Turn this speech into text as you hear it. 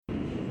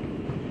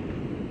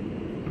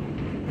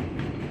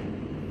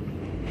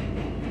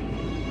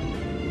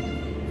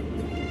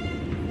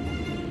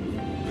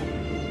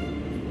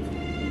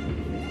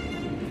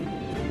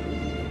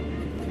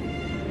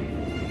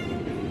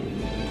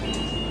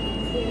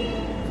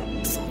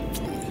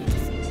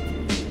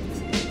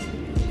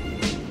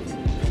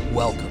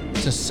Welcome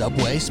to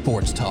Subway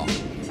Sports Talk.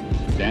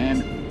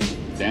 Stand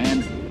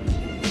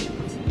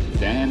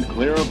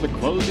clear of the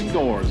closing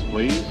doors,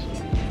 please.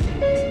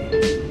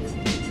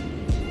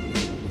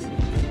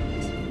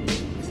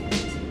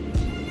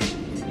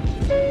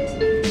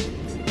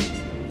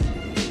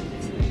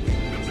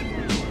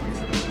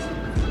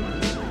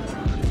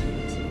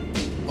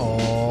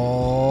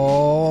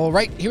 All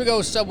right, here we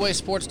go, Subway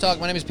Sports Talk.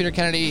 My name is Peter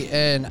Kennedy,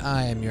 and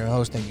I am your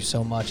host. Thank you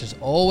so much, as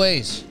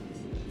always,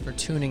 for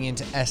tuning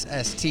into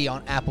SST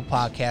on Apple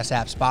Podcasts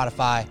app,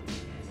 Spotify.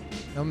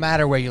 No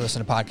matter where you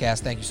listen to podcasts,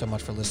 thank you so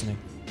much for listening.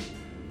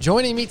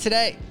 Joining me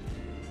today,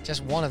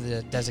 just one of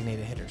the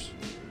designated hitters.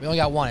 We only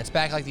got one. It's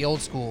back like the old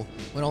school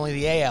when only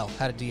the AL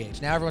had a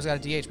DH. Now everyone's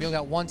got a DH. We only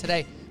got one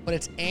today, but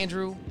it's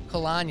Andrew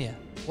Kalanya.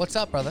 What's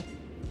up, brother?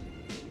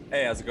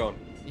 Hey, how's it going?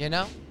 You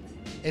know,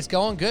 it's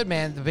going good,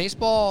 man. The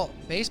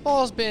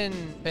baseball's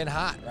been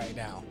hot right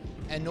now.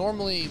 And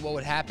normally what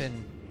would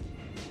happen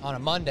on a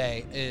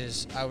Monday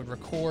is I would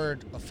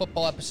record a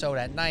football episode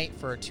at night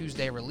for a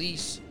Tuesday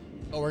release,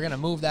 but we're going to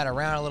move that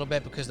around a little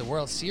bit because the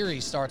World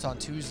Series starts on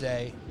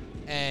Tuesday.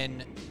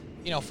 And,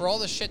 you know, for all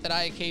the shit that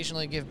I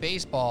occasionally give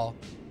baseball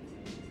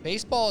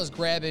is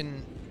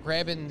grabbing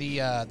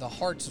the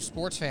hearts of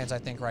sports fans, I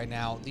think, right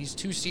now. These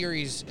two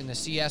series in the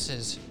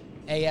CSs,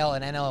 AL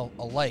and NL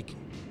alike,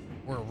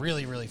 were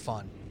really, really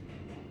fun.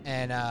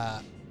 And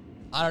I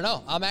don't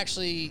know. I'm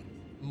actually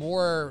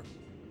more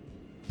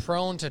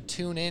prone to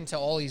tune into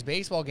all these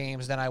baseball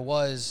games than I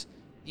was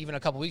even a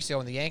couple weeks ago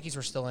when the Yankees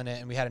were still in it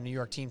and we had a New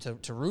York team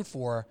to root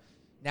for.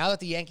 Now that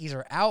the Yankees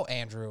are out,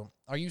 Andrew,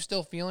 are you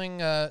still feeling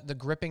the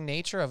gripping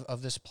nature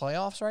of this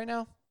playoffs right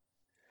now?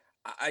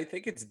 I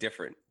think it's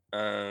different.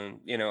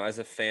 You know, as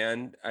a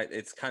fan,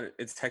 it's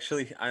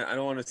actually, I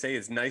don't want to say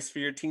it's nice for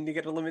your team to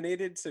get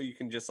eliminated so you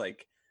can just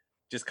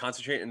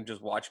concentrate and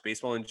just watch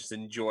baseball and just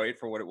enjoy it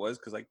for what it was.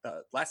 Because like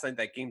last night,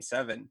 that Game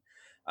 7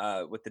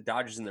 with the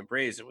Dodgers and the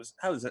Braves,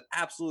 that was an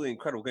absolutely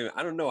incredible game.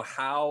 I don't know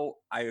how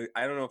I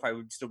don't know if I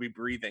would still be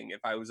breathing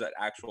if I was an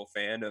actual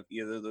fan of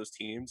either of those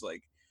teams.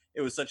 Like, it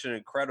was such an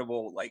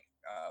incredible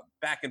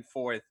back and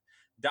forth.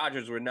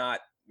 Dodgers were not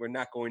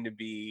going to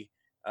be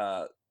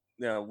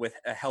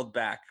held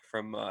back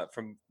from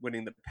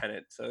winning the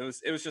pennant. So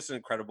it was just an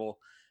incredible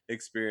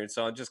experience.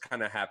 So I'm just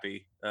kind of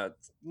happy, a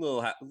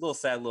little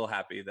sad, a little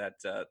happy that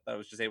I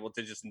was just able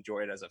to just enjoy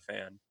it as a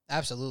fan.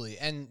 Absolutely.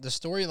 And the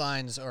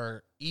storylines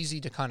are easy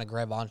to kind of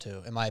grab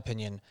onto, in my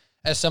opinion,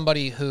 as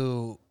somebody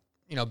who,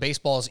 you know,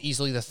 baseball is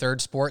easily the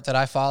third sport that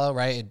I follow,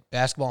 right?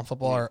 Basketball and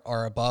football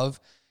are above.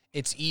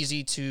 It's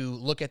easy to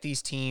look at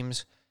these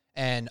teams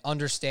and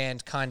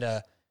understand kind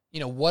of, you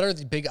know, what are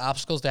the big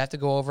obstacles they have to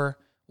go over?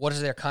 What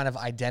is their kind of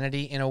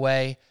identity in a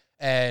way?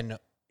 And,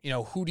 you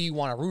know, who do you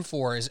want to root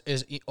for is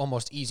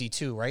almost easy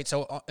too, right?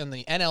 So on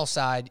the NL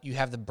side, you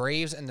have the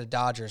Braves and the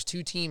Dodgers,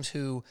 two teams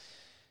who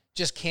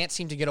just can't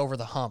seem to get over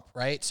the hump,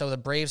 right? So the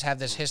Braves have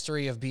this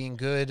history of being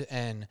good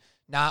and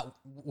not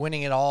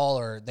winning it all,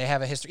 or they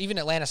have a history, even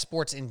Atlanta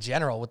sports in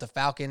general with the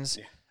Falcons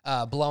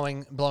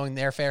blowing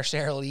their fair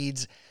share of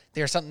leads.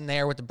 There's something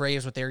there with the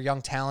Braves with their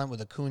young talent, with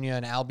Acuna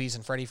and Albies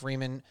and Freddie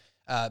Freeman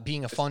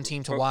being a fun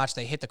team to watch.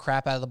 They hit the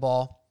crap out of the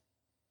ball.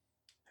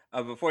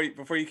 Before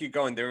you keep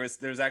going, there was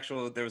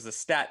a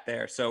stat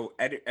there. So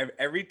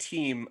every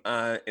team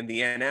in the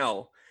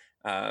NL,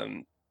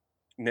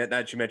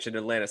 that you mentioned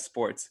Atlanta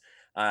sports,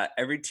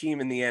 every team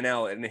in the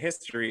NL in the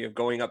history of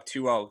going up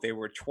 2-0, they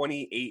were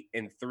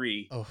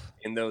 28-3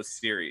 in those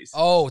series.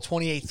 Oh,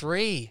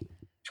 28-3.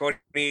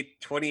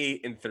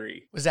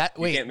 28-3. Was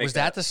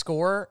that the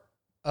score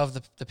of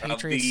the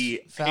Patriots?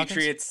 The Falcons?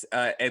 Patriots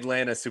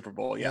Atlanta Super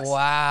Bowl, yes.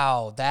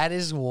 Wow, that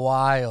is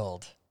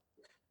wild.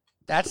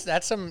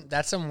 That's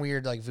some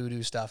weird like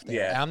voodoo stuff there.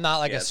 Yeah. I'm not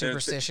like a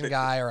superstition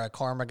guy or a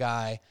karma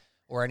guy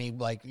or any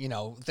like, you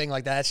know, thing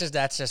like that.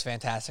 That's just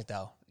fantastic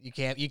though. You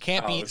can't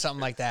beat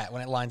something like that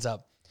when it lines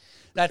up.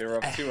 They were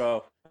up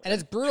 2-0. And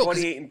it's brutal.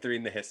 28-3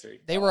 in the history.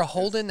 They were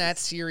holding that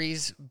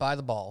series by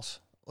the balls.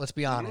 Let's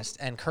be honest.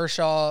 And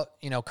Kershaw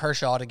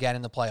to get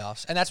in the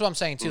playoffs. And that's what I'm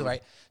saying too,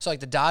 right? So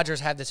like the Dodgers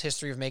have this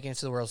history of making it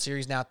to the World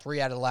Series now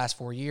 3 out of the last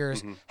 4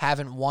 years,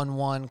 haven't won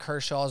one.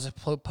 Kershaw's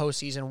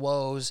postseason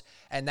woes,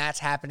 and that's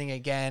happening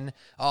again.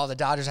 Oh, the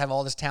Dodgers have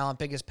all this talent,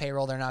 biggest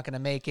payroll, they're not going to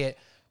make it.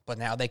 But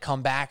now they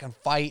come back and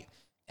fight,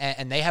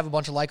 and they have a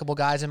bunch of likable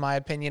guys, in my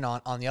opinion,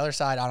 on the other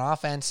side on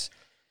offense.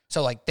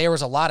 So, like, there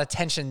was a lot of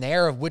tension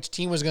there of which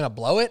team was going to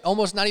blow it.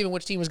 Almost not even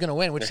which team was going to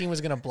win, which team was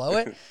going to blow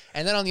it.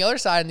 And then on the other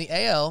side, in the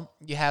AL,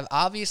 you have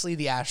obviously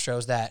the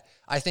Astros that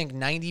I think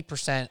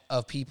 90%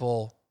 of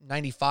people,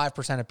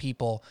 95% of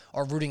people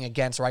are rooting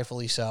against,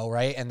 rightfully so,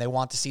 right? And they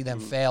want to see them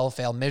fail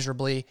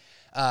miserably.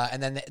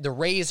 And then the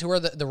Rays, who are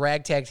the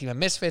ragtag team of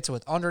misfits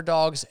with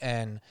underdogs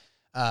and,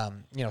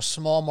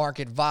 small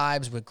market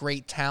vibes with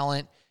great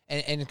talent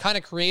and kind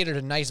of created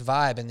a nice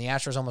vibe. And the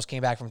Astros almost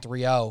came back from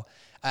 3-0.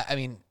 I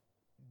mean,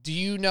 do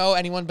you know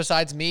anyone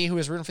besides me who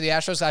is rooting for the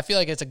Astros? I feel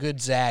like it's a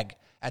good zag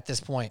at this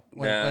point.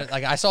 When,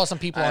 I saw some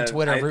people on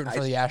Twitter rooting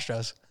for the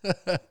Astros.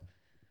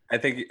 I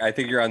think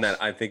you're on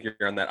that. I think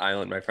you're on that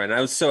island, my friend. I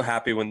was so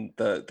happy when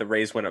the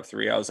Rays went up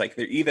 3. I was like,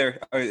 they're either.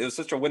 It was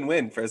such a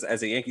win-win for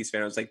as a Yankees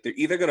fan. I was like, they're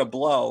either going to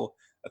blow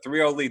a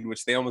 3-0 lead,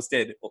 which they almost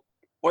did,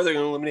 or they're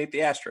going to eliminate the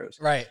Astros.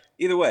 Right.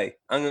 Either way,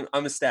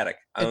 I'm ecstatic.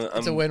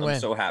 It's a win-win. I'm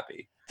so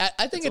happy.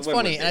 I think it's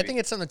funny, and I think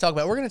it's something to talk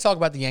about. We're going to talk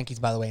about the Yankees,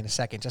 by the way, in a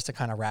second, just to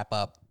kind of wrap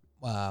up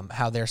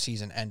how their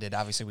season ended.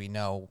 Obviously, we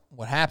know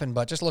what happened,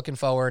 but just looking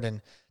forward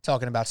and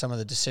talking about some of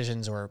the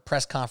decisions or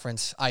press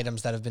conference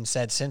items that have been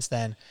said since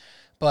then.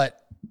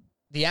 But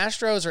the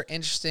Astros are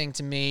interesting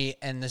to me,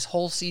 and this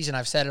whole season,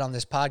 I've said it on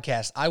this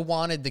podcast, I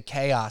wanted the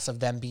chaos of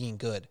them being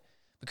good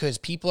because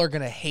people are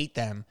going to hate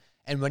them.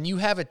 And when you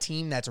have a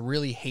team that's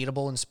really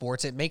hateable in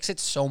sports, it makes it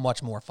so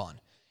much more fun.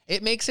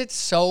 It makes it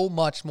so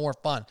much more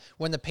fun.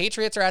 When the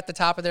Patriots are at the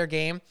top of their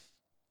game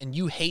and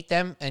you hate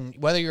them, and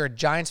whether you're a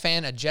Giants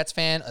fan, a Jets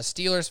fan, a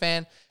Steelers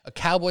fan, a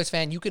Cowboys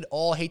fan, you could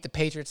all hate the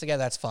Patriots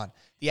together. That's fun.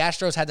 The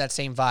Astros had that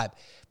same vibe.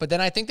 But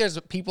then I think there's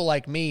people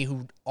like me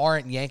who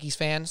aren't Yankees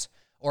fans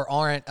or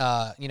aren't,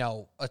 a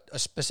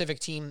specific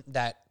team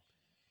that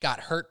got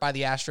hurt by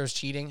the Astros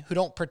cheating, who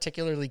don't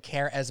particularly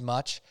care as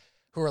much,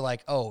 who are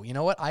like, oh, you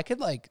know what? I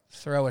could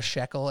throw a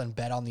shekel and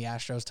bet on the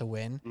Astros to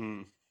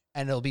win,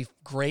 and it'll be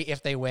great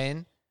if they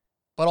win.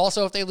 But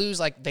also if they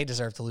lose, they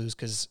deserve to lose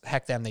because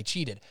heck them, they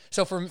cheated.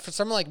 So for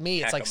someone like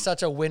me, it's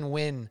such a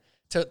win-win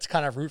to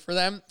kind of root for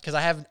them because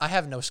I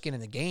have no skin in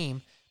the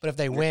game. But if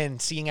they win,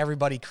 seeing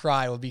everybody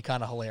cry would be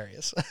kind of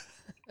hilarious.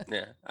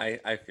 Yeah,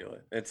 I feel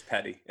it. It's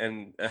petty,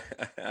 and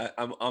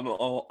I'm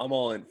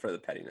all in for the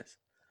pettiness.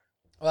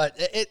 But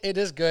it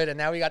is good, and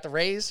now we got the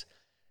Rays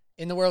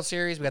in the World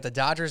Series. We got the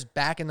Dodgers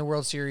back in the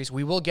World Series.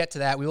 We will get to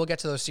that. We will get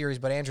to those series.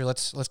 But Andrew,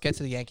 let's get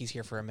to the Yankees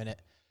here for a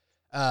minute.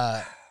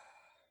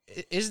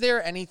 Is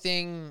there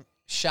anything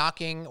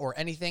shocking or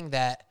anything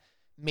that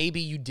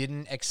maybe you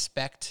didn't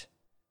expect,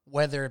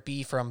 whether it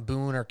be from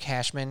Boone or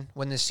Cashman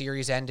when the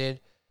series ended?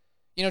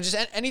 Just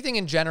anything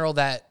in general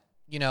that,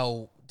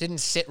 didn't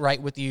sit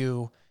right with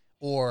you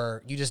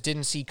or you just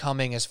didn't see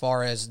coming as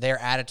far as their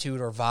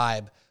attitude or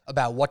vibe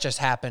about what just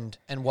happened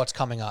and what's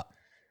coming up?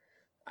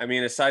 I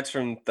mean, aside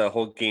from the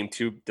whole Game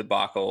 2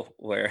 debacle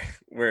where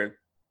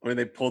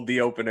they pulled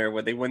the opener,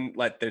 where they wouldn't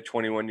let their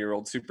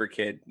 21-year-old super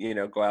kid,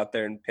 go out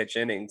there and pitch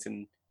innings,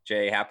 and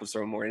J.A. Happ was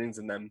throwing more innings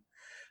than them.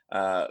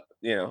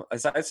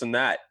 Aside from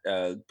that,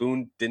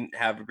 Boone didn't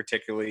have a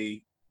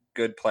particularly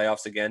good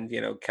playoffs again.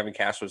 Kevin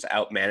Cash was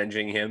out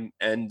managing him.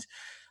 And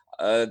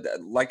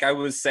like I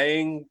was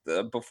saying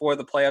before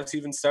the playoffs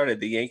even started,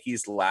 the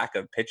Yankees' lack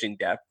of pitching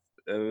depth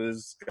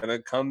was going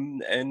to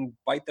come and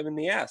bite them in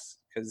the ass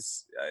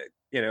because,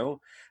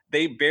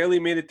 they barely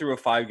made it through a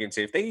 5-game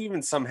series. If they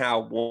even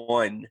somehow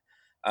won,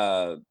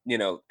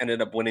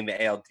 ended up winning the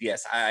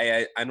ALDS,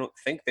 I don't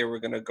think they were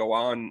going to go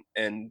on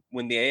and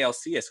win the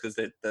ALCS because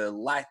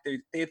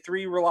they had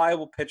 3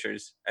 reliable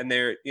pitchers, and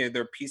they're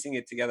piecing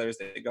it together as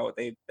they go.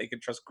 They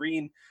could trust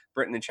Green,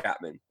 Britton, and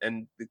Chapman,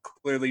 and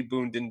clearly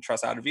Boone didn't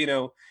trust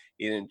Ottavino.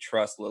 He didn't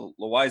trust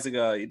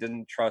Loaizaga. He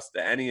didn't trust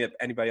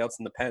anybody else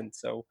in the pen.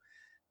 So,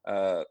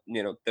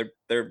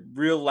 their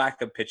real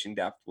lack of pitching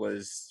depth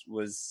was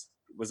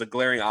a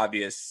glaring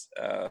obvious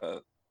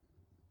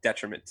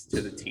detriment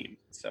to the team.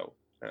 So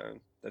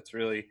that's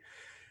really,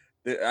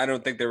 I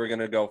don't think they were going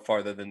to go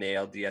farther than the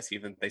ALDS,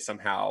 even if they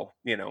somehow,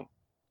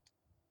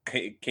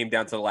 came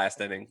down to the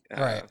last inning,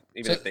 right.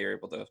 Even if they were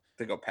able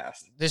to go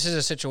past. This is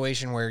a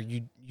situation where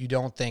you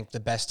don't think the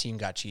best team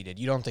got cheated.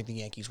 You don't think the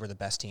Yankees were the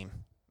best team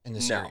in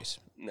the series.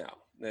 No.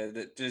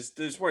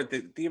 There's more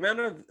the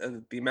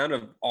amount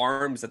of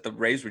arms that the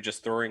Rays were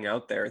just throwing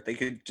out there. They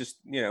could just,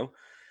 the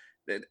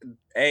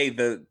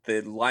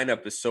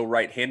lineup is so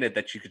right-handed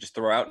that you could just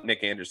throw out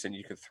Nick Anderson.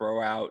 You could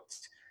throw out,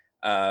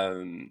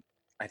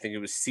 I think it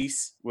was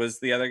Cease was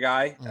the other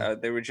guy.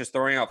 They were just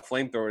throwing out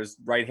flamethrowers,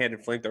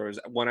 right-handed flamethrowers,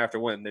 one after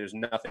one. There's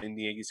nothing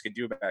the Yankees could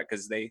do about it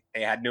because they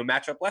had no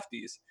matchup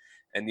lefties.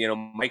 And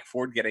Mike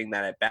Ford getting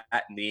that at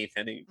bat in the 8th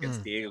inning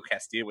against Diego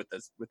Castillo with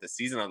the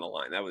season on the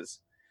line. That was,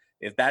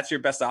 if that's your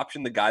best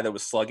option, the guy that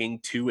was slugging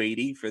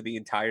 280 for the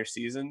entire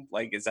season,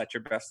 is that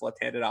your best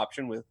left-handed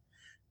option with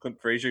Clint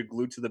Frazier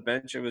glued to the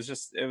bench? It was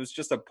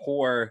just a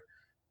poor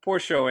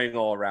showing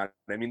all around.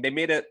 I mean, they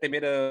made a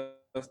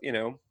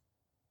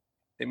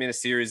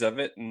series of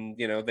it, and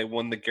they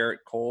won the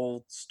Garrett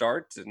Cole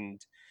start,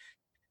 and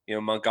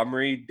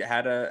Montgomery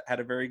had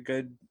a very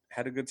good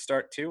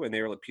start too, and they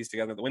were able to piece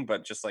together the win.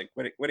 But just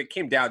when it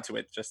came down to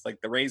it, just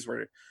the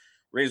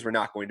Rays were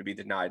not going to be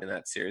denied in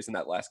that series in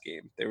that last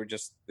game. They were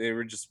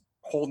just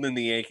holding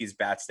the Yankees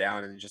bats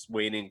down and just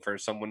waiting for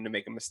someone to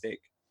make a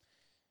mistake.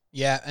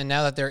 Yeah, and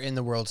now that they're in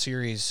the World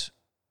Series,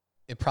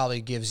 it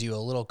probably gives you a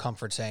little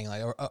comfort saying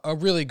a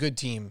really good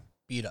team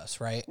beat us,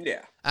 right?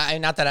 Yeah.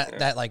 Not that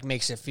that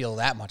makes it feel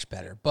that much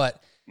better,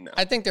 but no.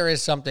 I think there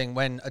is something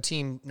when a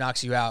team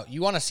knocks you out,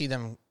 you want to see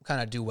them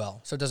kind of do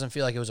well, so it doesn't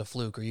feel like it was a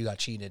fluke or you got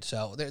cheated.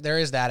 So there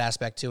is that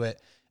aspect to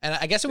it, and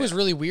I guess it was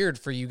really weird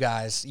for you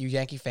guys, you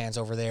Yankee fans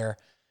over there,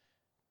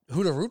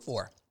 who to root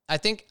for. I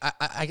think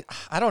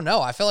I don't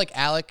know. I feel like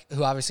Alec,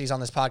 who obviously is on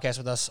this podcast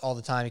with us all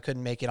the time, he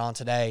couldn't make it on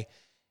today.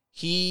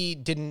 he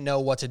didn't know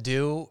what to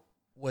do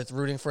with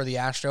rooting for the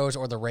Astros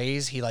or the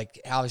Rays. He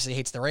obviously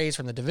hates the Rays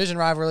from the division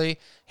rivalry,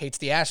 hates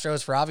the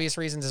Astros for obvious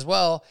reasons as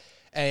well.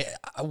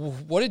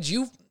 How did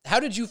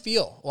you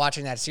feel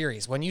watching that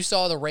series when you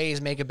saw the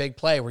Rays make a big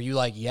play? Were you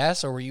like,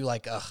 yes, or were you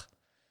like, ugh?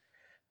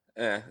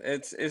 Yeah,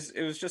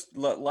 it was just a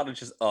lot of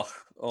just all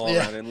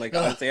around. And like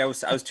honestly, I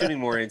was tuning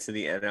more into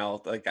the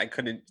NL. Like I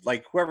couldn't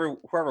like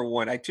whoever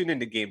won. I tuned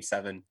into Game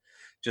 7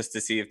 just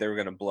to see if they were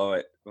gonna blow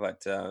it.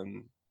 But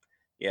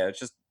yeah, it's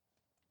just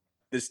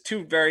there's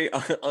two very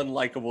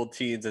unlikable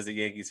teams as a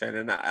Yankees fan,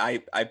 and I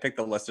picked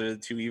the lesser of the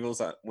two evils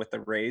with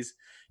the Rays.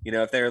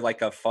 If they're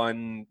like a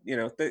fun,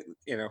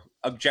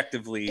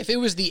 objectively. If it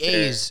was the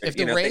A's, if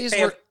the Rays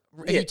were.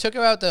 If you took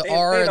out the they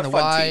R had and a the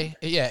fun Y,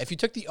 team. yeah, if you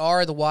took the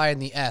R, the Y,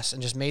 and the S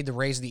and just made the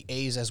Rays the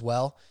A's as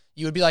well,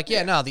 you would be like,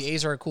 no, the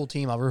A's are a cool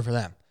team. I'll root for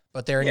them.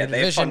 But they're in your they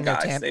have division.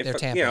 fun They're guys.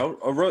 Tampa.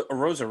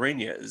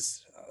 Rosarena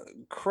is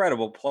an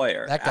incredible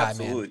player. That guy,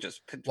 absolutely, man.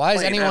 just Why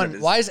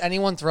is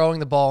anyone throwing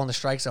the ball in the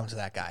strike zone to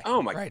that guy?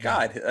 Oh my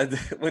God!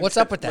 What's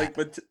up with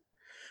that?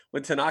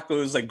 When Tanaka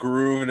was like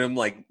grooving him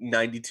like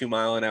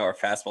 92-mile-an-hour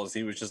fastballs,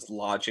 he was just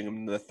launching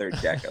him to the third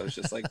deck. I was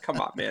just like,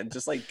 come on, man,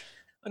 just like.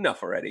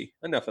 Enough already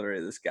of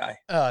this guy.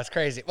 Oh, it's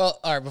crazy. Well,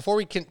 all right, before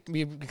we kind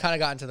of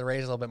got into the Rays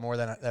a little bit more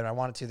than I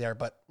wanted to there,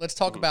 but let's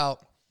talk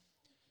about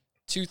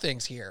two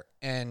things here.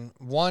 And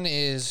one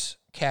is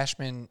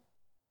Cashman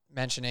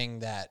mentioning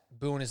that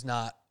Boone is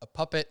not a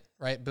puppet,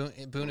 right?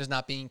 Boone is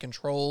not being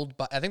controlled,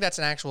 but I think that's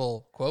an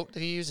actual quote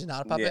that he used, is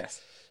not a puppet.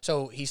 Yes.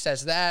 So he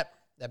says that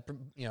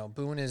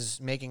Boone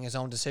is making his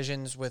own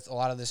decisions with a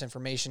lot of this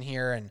information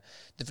here, and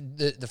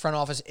the front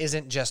office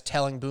isn't just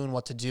telling Boone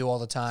what to do all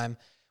the time,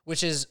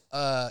 which is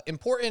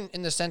important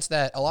in the sense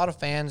that a lot of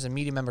fans and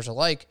media members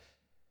alike,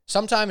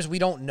 sometimes we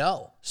don't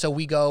know. So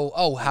we go,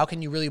 oh, how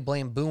can you really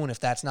blame Boone if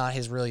that's not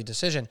his really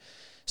decision?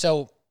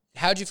 So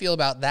how'd you feel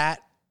about that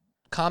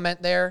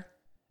comment there?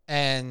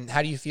 And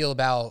how do you feel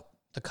about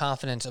the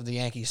confidence of the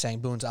Yankees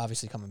saying Boone's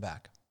obviously coming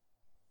back?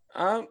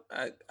 I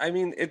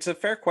mean, it's a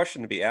fair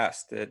question to be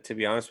asked, to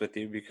be honest with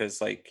you,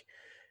 because like,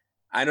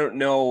 I don't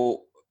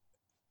know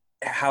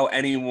how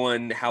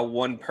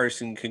one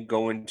person could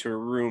go into a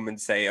room and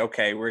say,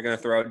 okay, we're going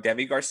to throw out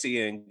Deivi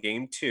Garcia in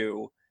Game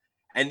 2,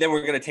 and then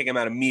we're going to take him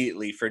out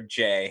immediately for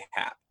J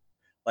Happ.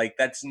 Like,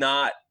 that's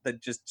not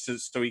just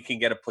so he can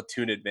get a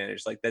platoon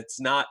advantage. Like,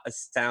 that's not a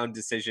sound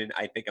decision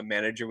I think a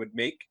manager would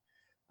make,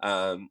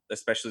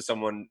 especially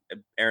someone,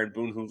 Aaron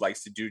Boone, who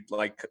likes to do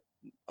like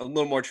a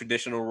little more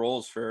traditional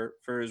roles for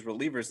his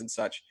relievers and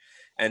such.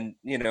 And,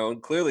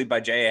 clearly by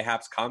J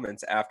Happ's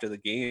comments after the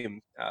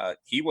game,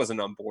 he wasn't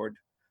on board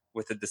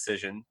with the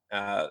decision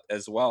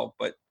as well.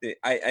 But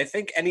I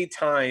think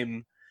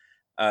anytime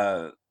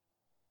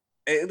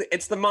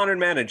it's the modern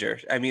manager.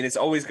 I mean, it's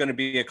always going to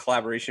be a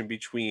collaboration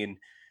between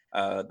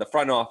the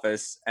front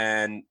office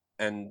and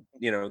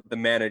the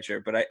manager.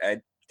 But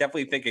I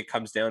definitely think it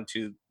comes down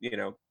to,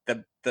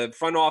 the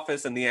front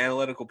office and the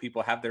analytical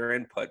people have their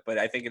input. But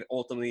I think it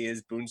ultimately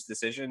is Boone's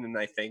decision. And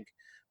I think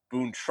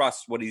Boone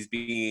trusts what's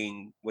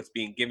being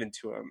given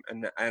to him.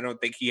 And I don't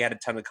think he had a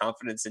ton of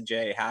confidence in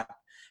J Happ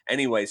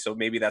anyway. So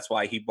maybe that's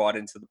why he bought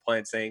into the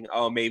plan, saying,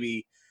 oh,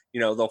 maybe,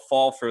 they'll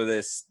fall for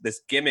this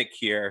gimmick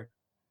here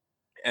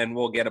and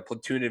we'll get a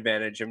platoon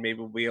advantage and maybe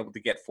we'll be able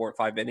to get 4 or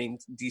 5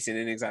 decent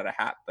innings out of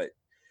Happ. But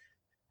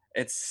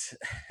it's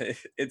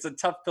a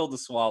tough pill to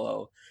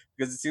swallow,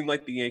 because it seemed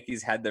like the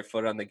Yankees had their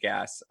foot on the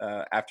gas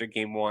after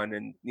Game 1,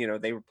 and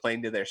they were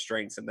playing to their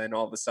strengths, and then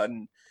all of a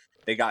sudden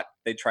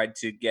they tried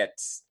to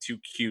get too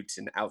cute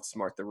and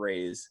outsmart the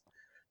Rays,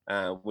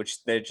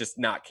 which they're just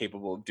not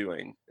capable of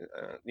doing.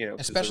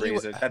 Especially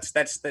the Rays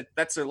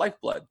that's their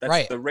lifeblood.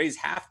 Right. The Rays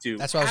have to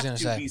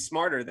be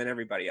smarter than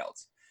everybody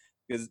else,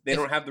 because they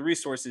don't have the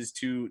resources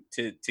to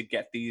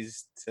get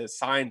to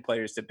sign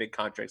players to big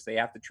contracts. They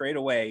have to trade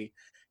away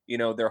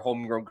their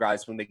homegrown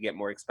guys when they get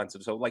more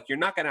expensive. So like, you're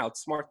not going to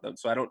outsmart them.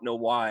 So I don't know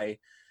why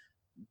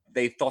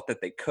they thought that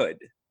they could,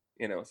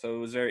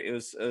 so it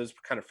was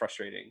kind of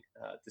frustrating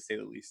to say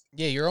the least.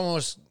 Yeah. You're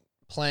almost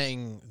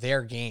playing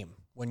their game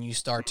when you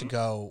start to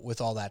go with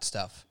all that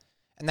stuff.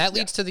 And that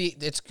leads to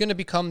it's going to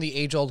become the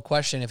age old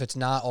question, if it's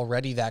not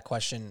already that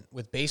question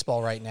with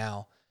baseball right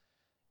now,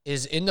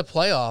 is in the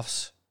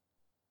playoffs,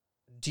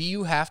 do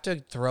you have to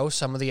throw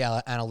some of the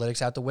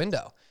analytics out the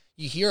window?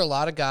 You hear a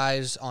lot of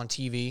guys on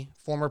TV,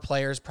 former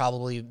players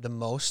probably the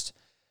most,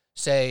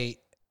 say,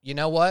 you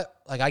know what?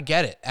 Like, I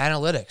get it.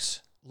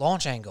 Analytics,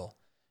 launch angle,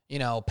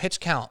 pitch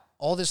count,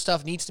 all this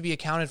stuff needs to be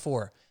accounted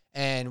for.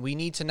 And we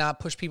need to not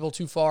push people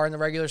too far in the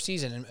regular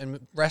season.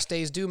 And rest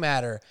days do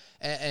matter.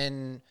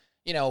 And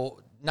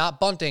not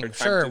bunting.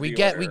 Sure, we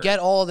get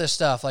all this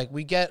stuff. Like,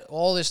 we get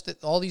all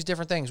these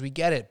different things. We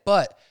get it.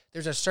 But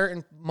there's a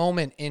certain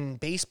moment in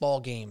baseball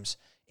games,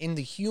 in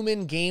the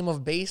human game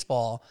of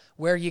baseball,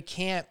 where you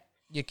can't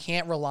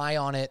rely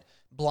on it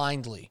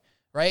blindly,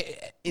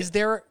 right? Is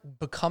there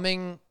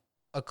becoming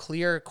a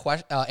clear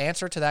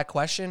answer to that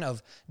question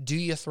of, do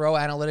you throw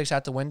analytics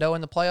out the window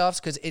in the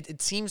playoffs? Because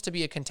it seems to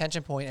be a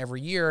contention point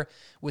every year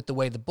with the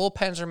way the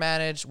bullpens are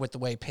managed, with the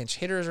way pinch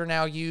hitters are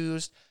now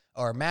used,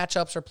 or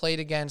matchups are played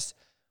against.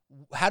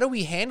 How do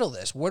we handle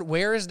this?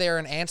 Where is there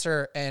an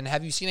answer? And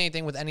have you seen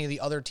anything with any of the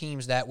other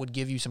teams that would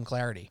give you some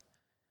clarity?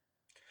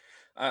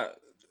 Uh,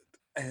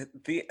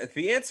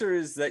 the answer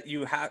is that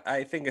you have,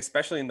 I think,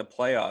 especially in the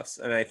playoffs,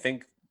 and I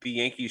think the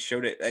Yankees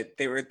showed it.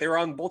 They were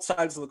on both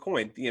sides of the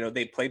coin.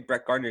 They played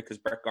Brett Gardner because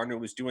Brett Gardner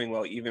was doing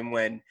well, even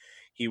when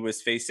he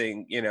was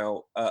facing,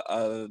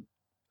 a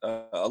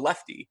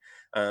lefty.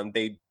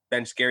 They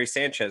benched Gary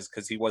Sanchez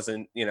because he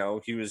wasn't,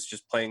 he was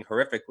just playing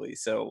horrifically.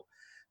 So,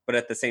 but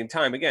at the same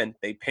time, again,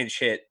 they pinch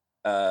hit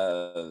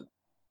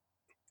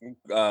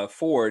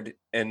Ford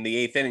in the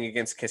eighth inning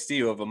against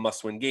Castillo of a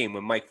must-win game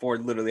when Mike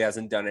Ford literally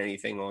hasn't done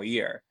anything all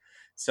year.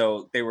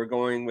 So they were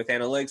going with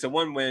analytics in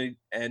one way,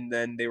 and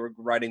then they were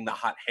riding the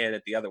hot hand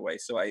at the other way.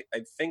 So I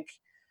think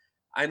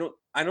I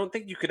don't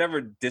think you could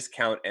ever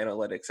discount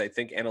analytics. I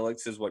think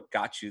analytics is what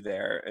got you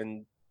there,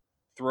 and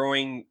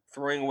throwing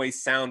away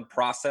sound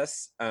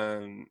process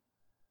in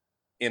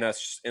a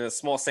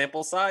small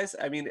sample size.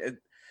 I mean,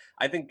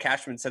 I think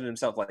Cashman said it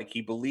himself, like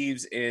he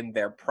believes in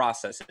their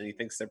process, and he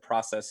thinks their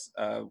process,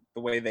 the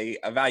way they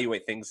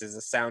evaluate things, is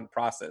a sound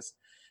process.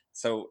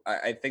 So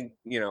I think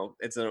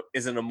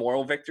isn't a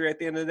moral victory at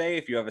the end of the day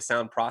if you have a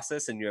sound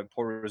process and you have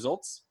poor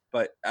results.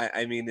 But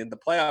I mean, in the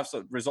playoffs,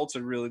 results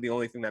are really the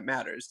only thing that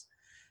matters.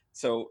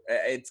 So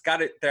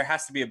there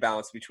has to be a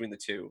balance between the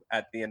two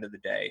at the end of the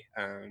day.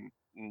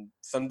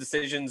 Some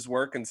decisions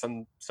work and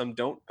some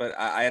don't, but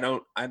and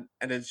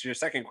it's your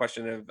second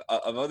question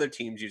of other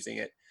teams using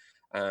it.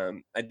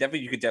 You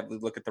could definitely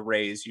look at the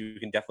Rays. You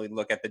can definitely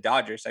look at the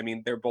Dodgers. I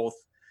mean, they're both,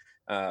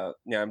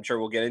 I'm sure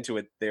we'll get into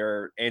it.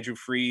 They're Andrew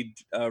Fried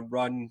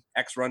run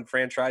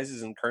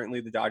franchises, and currently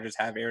the Dodgers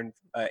have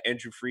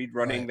Andrew Fried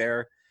running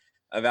their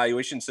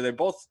evaluation. So they're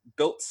both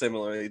built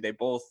similarly. They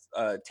both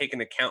take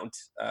into account,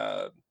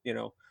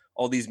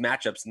 all these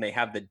matchups, and they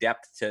have the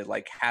depth to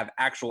like have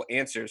actual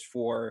answers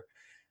for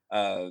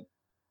these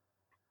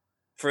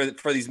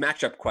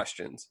matchup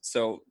questions.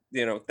 So,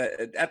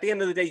 at the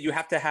end of the day, you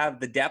have to have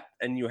the depth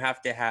and you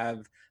have to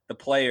have the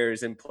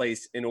players in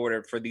place in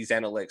order for these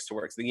analytics to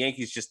work. So the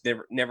Yankees just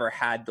never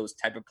had those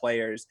type of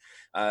players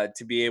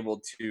to be able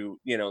to,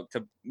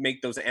 to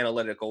make those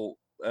analytical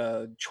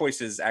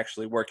choices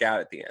actually work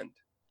out at the end.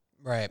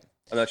 Right.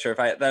 I'm sure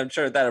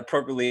that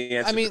appropriately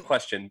answered the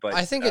question, but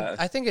I think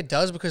it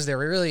does, because there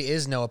really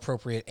is no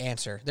appropriate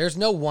answer. There's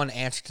no one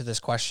answer to this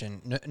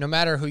question. No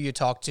matter who you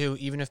talk to,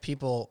 even if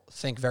people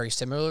think very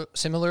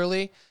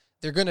similarly,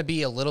 they're going to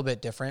be a little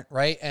bit different,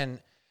 right?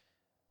 And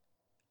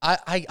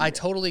I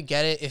totally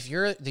get it. If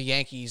you're the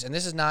Yankees, and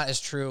this is not as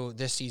true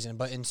this season,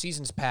 but in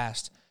seasons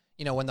past,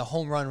 when the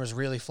home run was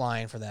really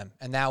flying for them,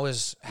 and that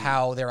was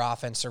how their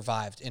offense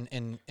survived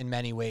in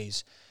many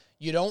ways.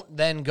 You don't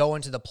then go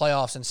into the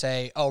playoffs and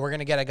say, oh, we're going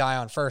to get a guy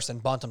on first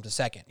and bunt him to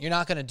second. You're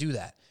not going to do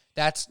that.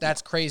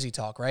 That's crazy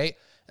talk, right?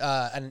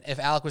 And if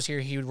Alec was here,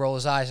 he would roll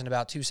his eyes in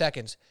about 2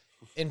 seconds.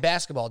 In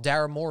basketball,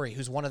 Daryl Morey,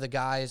 who's one of the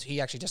guys, he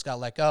actually just got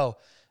let go,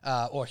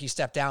 or he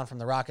stepped down from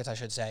the Rockets, I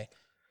should say.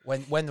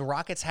 When the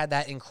Rockets had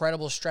that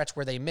incredible stretch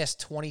where they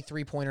missed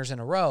 23-pointers in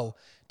a row,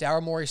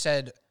 Daryl Morey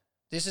said,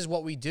 this is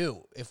what we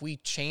do. If we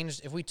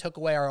took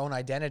away our own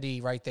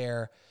identity right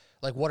there,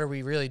 like, what are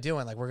we really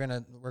doing? Like, we're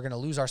gonna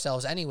lose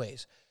ourselves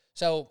anyways.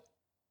 So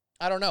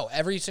I don't know.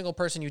 Every single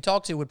person you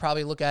talk to would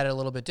probably look at it a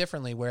little bit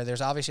differently, where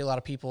there's obviously a lot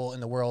of people in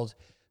the world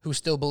who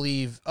still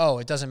believe, oh,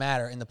 it doesn't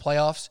matter. In the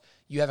playoffs,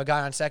 you have a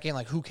guy on second,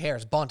 like, who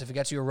cares? Bunt. If it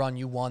gets you a run,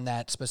 you won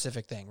that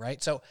specific thing,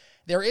 right? So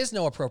there is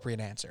no appropriate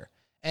answer.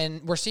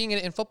 And we're seeing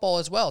it in football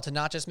as well, to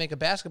not just make a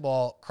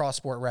basketball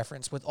cross-sport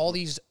reference. With all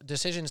these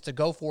decisions to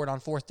go for it on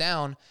fourth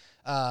down,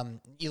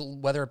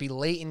 whether it be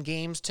late in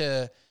games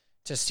to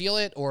seal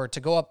it, or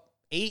to go up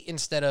 8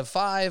 instead of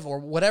 5, or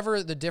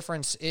whatever the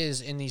difference is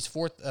in these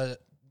fourth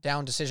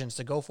down decisions,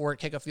 to go for it,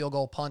 kick a field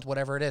goal, punt,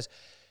 whatever it is.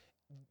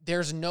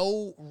 There's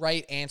no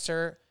right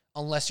answer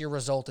unless your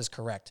result is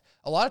correct.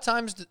 A lot of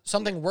times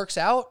something works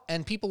out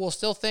and people will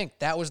still think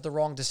that was the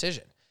wrong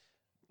decision.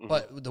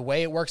 But the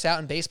way it works out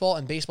in baseball,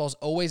 and baseball's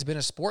always been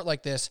a sport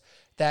like this,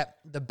 that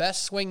the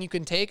best swing you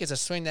can take is a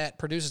swing that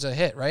produces a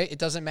hit, right? It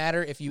doesn't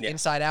matter if you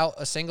inside out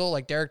a single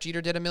like Derek Jeter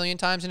did a million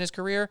times in his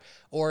career,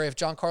 or if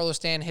Giancarlo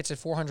Stanton hits it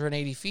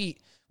 480 feet.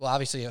 Well,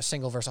 obviously a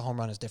single versus a home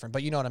run is different,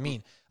 but you know what I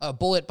mean. A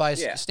bullet by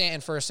Stanton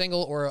for a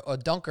single or a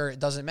dunker, it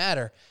doesn't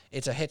matter.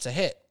 It's a hit.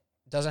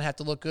 It doesn't have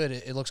to look good.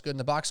 It looks good in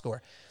the box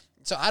score.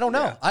 So I don't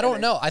know. I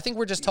don't know. I think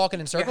we're just talking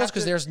in circles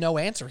because there's no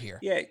answer here.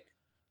 Yeah.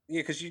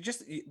 Yeah, because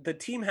the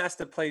team has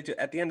to play to,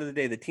 at the end of the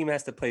day, the team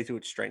has to play to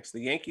its strengths. The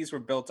Yankees were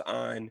built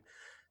on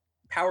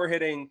power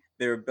hitting,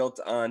 they were built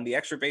on the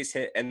extra base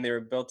hit, and they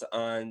were built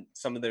on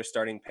some of their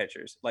starting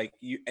pitchers. Like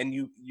you're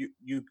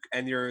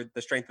the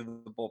strength of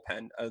the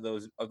bullpen of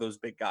those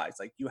big guys.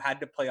 Like, you had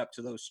to play up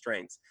to those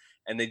strengths,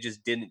 and they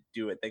just didn't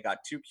do it. They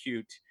got too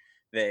cute.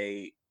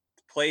 They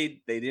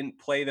didn't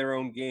play their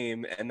own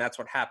game, and that's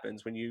what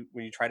happens when you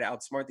try to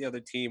outsmart the other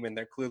team and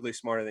they're clearly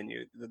smarter than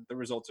you. The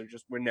results are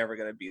just, we're never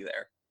going to be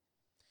there.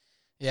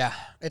 Yeah,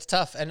 it's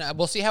tough, and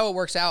we'll see how it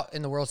works out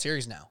in the World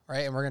Series now,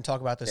 right? And we're going to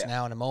talk about this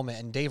now in a moment.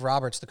 And Dave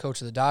Roberts, the coach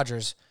of the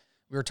Dodgers,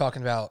 we were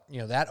talking about,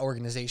 that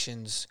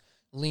organization's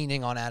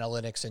leaning on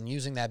analytics and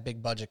using that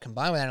big budget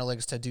combined with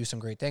analytics to do some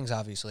great things,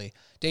 obviously.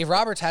 Dave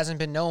Roberts hasn't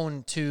been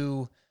known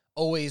to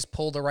always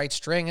pull the right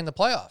string in the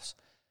playoffs.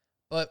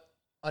 But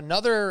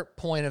another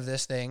point of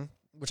this thing,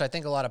 which I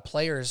think a lot of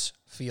players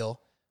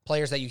feel,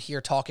 players that you hear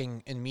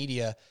talking in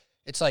media,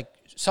 it's like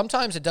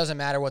sometimes it doesn't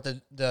matter what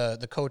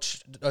the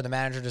coach or the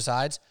manager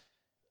decides.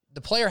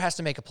 The player has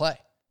to make a play.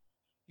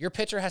 Your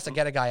pitcher has to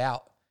get a guy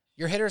out.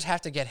 Your hitters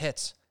have to get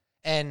hits.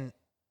 And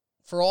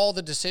for all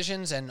the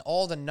decisions and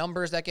all the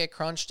numbers that get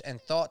crunched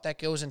and thought that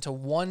goes into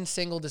one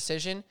single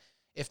decision,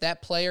 if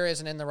that player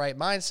isn't in the right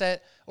mindset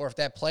or if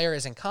that player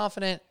isn't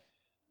confident,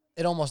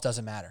 it almost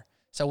doesn't matter.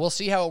 So we'll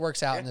see how it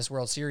works out in this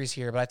World Series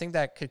here, but I think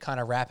that could kind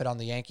of wrap it on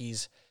the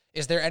Yankees.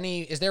 Is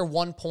there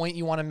one point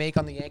you want to make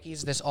on the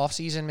Yankees this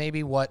offseason,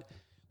 maybe what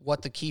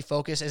the key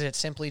focus? Is it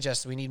simply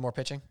just we need more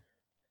pitching?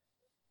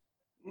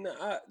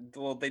 No,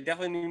 well, they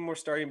definitely need more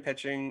starting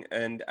pitching,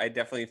 and I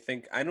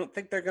don't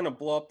think they're going to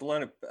blow up the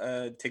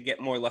lineup to get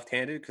more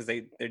left-handed, because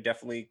they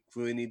definitely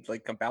really need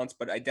like a bounce,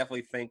 but I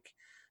definitely think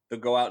they'll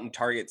go out and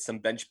target some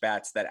bench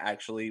bats that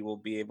actually will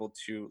be able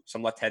to,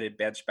 some left-handed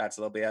bench bats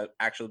that they'll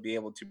actually be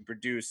able to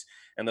produce,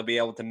 and they'll be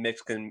able to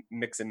mix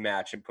and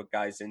match and put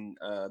guys in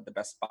the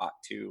best spot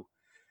to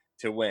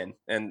win,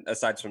 and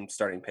aside from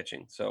starting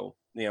pitching. So,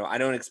 I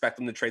don't expect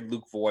them to trade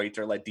Luke Voigt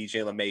or let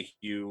DJ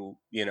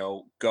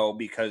LeMahieu, go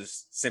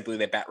because simply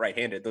they bat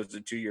right-handed. Those are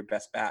two of your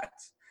best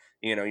bats.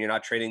 You're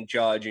not trading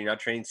Judge, you're not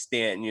trading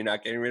Stanton, you're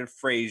not getting rid of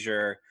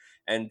Frazier.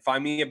 And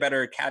find me a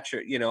better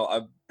catcher,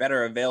 a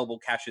better available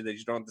catcher that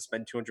you don't have to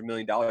spend $200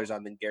 million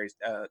on than Gary.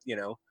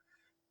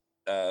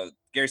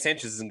 Gary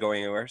Sanchez isn't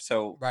going anywhere.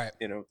 So, right.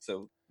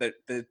 So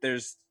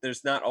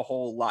there's not a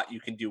whole lot you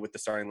can do with the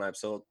starting lineup.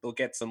 So they'll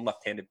get some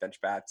left-handed bench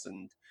bats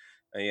and,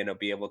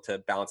 be able to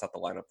balance out the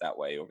lineup that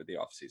way over the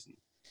offseason.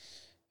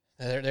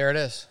 There it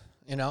is.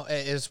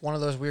 It's one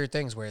of those weird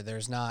things where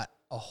there's not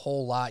a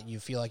whole lot you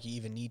feel like you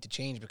even need to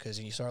change, because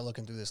when you start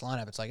looking through this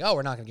lineup, it's like, oh,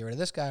 we're not going to get rid of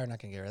this guy. We're not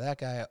going to get rid of that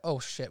guy. Oh,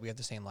 shit, we have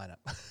the same lineup.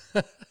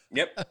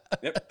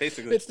 Yep,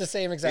 basically. It's the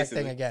same exact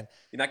thing again.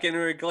 You're not getting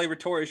rid of Gleyber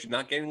Torres. You're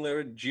not getting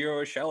rid of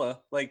Gio Urshela.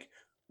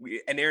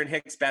 And Aaron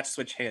Hicks batch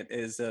switch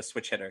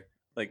hitter.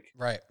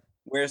 Right.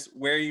 Where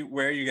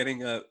are you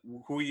getting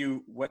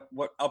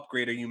what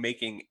upgrade are you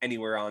making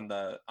anywhere on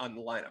the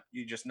lineup?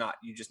 You just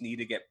need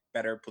to get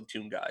better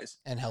platoon guys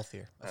and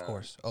healthier, of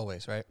course,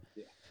 always, right?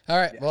 Yeah. All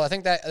right. Yeah. Well, I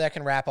think that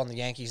can wrap on the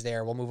Yankees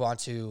there. We'll move on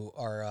to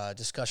our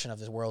discussion of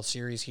the World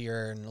Series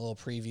here and a little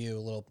preview,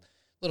 a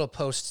little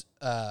post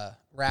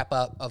wrap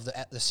up of the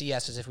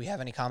CSs if we have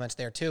any comments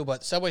there too.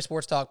 But Subway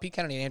Sports Talk, Pete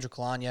Kennedy and Andrew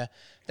Kalanya,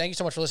 thank you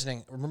so much for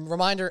listening.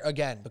 Reminder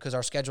again, because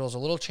our schedule is a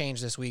little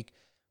changed this week.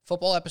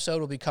 Football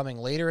episode will be coming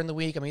later in the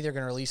week. I'm either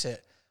going to release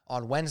it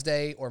on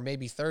Wednesday or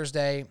maybe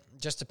Thursday,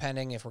 just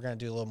depending if we're going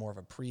to do a little more of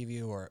a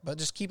preview but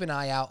just keep an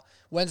eye out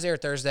Wednesday or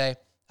Thursday.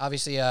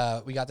 Obviously,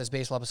 we got this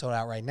baseball episode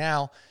out right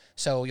now,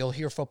 so you'll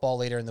hear football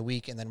later in the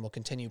week, and then we'll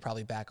continue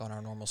probably back on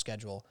our normal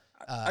schedule.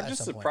 I'm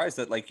just surprised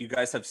that you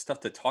guys have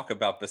stuff to talk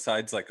about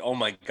besides oh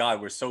my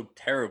God, we're so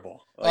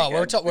terrible.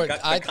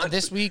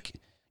 This week.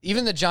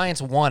 Even the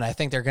Giants won. I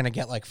think they're going to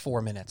get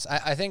 4 minutes.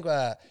 I think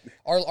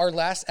our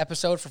last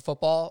episode for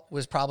football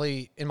was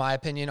probably, in my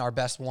opinion, our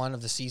best one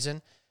of the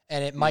season,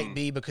 and it might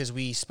be because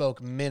we spoke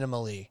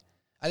minimally.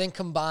 I think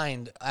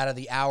combined out of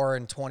the hour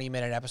and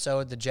 20-minute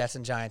episode, the Jets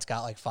and Giants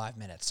got 5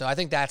 minutes. So I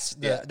think that's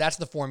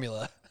the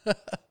formula.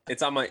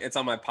 It's on my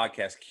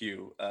podcast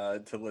queue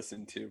to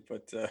listen to,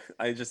 but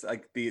I just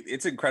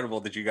it's incredible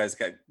that you guys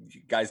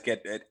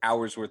get an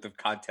hour's worth of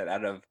content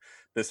out of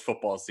this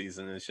football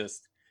season. It's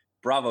just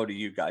bravo to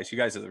you guys. You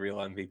guys are the real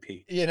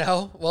MVP.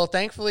 Well,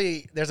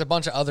 thankfully there's a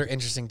bunch of other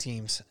interesting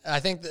teams.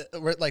 I think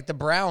that the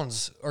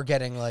Browns are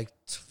getting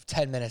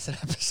 10 minutes an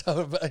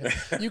episode,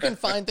 but you can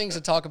find things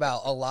to talk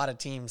about a lot of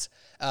teams.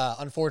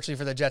 Unfortunately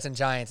for the Jets and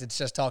Giants, it's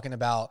just talking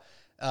about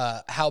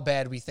how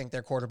bad we think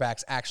their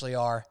quarterbacks actually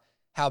are.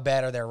 How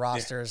bad are their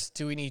rosters?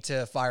 Do we need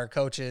to fire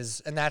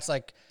coaches? And that's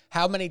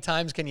how many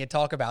times can you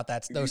talk about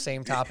those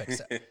same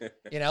topics?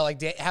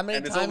 How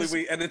many times?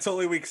 It's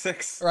only week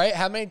 6, right?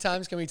 How many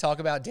times can we talk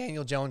about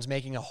Daniel Jones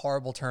making a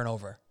horrible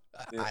turnover?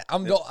 I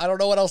don't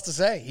know what else to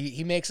say.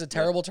 He makes a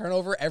terrible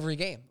turnover every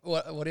game.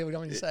 What do we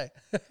want me to say?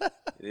 It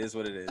is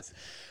what it is.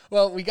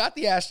 Well, we got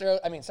the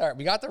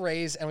we got the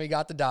Rays and we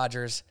got the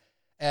Dodgers.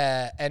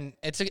 And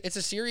it's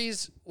a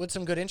series with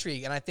some good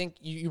intrigue. And I think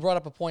you brought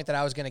up a point that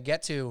I was going to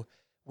get to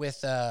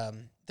with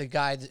the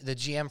guy, the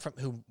GM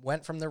who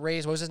went from the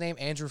Rays. What was his name?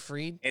 Andrew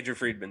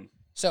Friedman.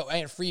 So,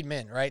 and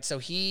Friedman, right? So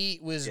he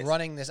was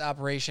running this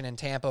operation in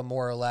Tampa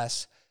more or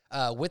less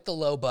with the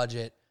low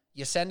budget.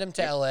 You send him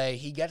to LA,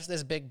 he gets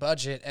this big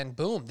budget, and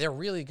boom, they're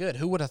really good.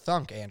 Who would have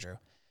thunk, Andrew?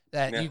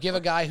 That you give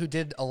a guy who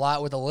did a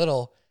lot with a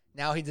little,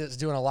 now he's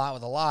doing a lot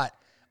with a lot.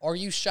 Are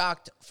you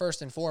shocked,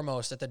 first and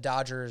foremost, that the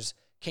Dodgers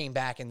came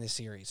back in this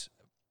series?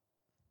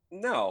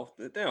 No,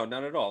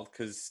 not at all.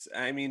 Because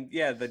I mean,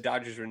 yeah, the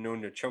Dodgers are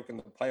known to choke in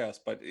the playoffs,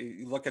 but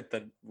you look at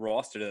the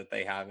roster that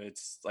they have.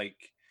 It's like,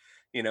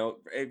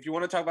 if you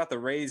want to talk about the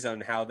Rays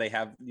on how they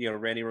have,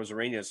 Randy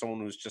Rosarena, someone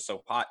who's just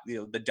so hot.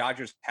 The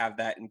Dodgers have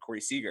that in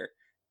Corey Seager,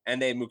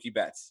 and they have Mookie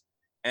Betts,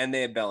 and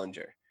they have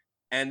Bellinger,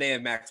 and they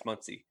have Max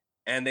Muncy,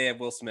 and they have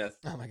Will Smith,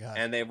 Oh my God.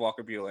 and they have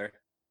Walker Buehler,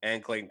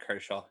 and Clayton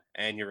Kershaw,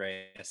 and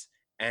Urias,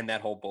 and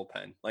that whole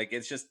bullpen. Like,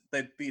 it's just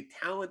the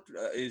talent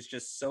is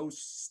just so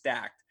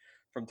stacked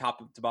from top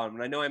to bottom.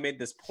 And I know I made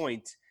this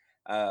point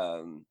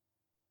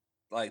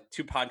like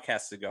 2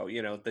 podcasts ago.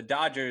 The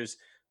Dodgers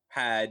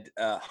had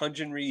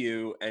Hyun-Jin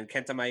Ryu and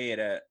Kenta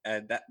Maeda,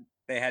 and that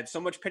they had so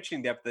much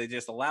pitching depth they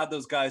just allowed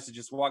those guys to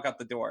just walk out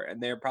the door,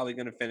 and they're probably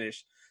going to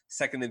finish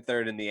 2nd and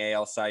 3rd in the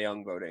AL Cy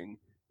Young voting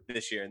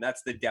this year. And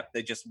that's the depth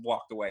they just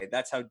walked away.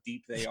 That's how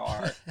deep they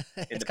are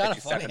in the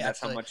pitching staff. That's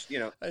how much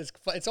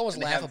It's almost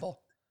laughable.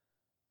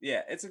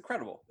 It's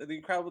incredible.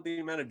 The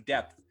amount of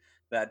depth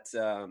that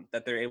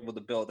they're able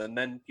to build. And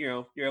then,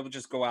 you're able to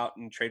just go out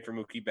and trade for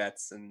Mookie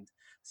Betts and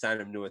sign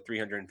him to a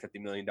 $350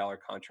 million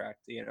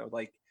contract.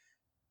 Like,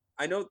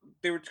 I know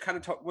they were kind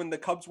of when the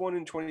Cubs won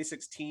in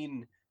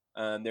 2016,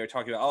 they were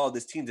talking about, oh,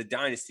 this team's a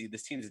dynasty.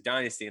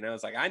 And I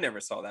was like, I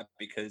never saw that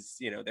because,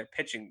 their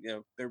pitching,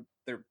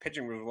 their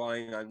pitching was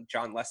relying on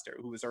John Lester,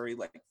 who was already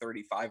like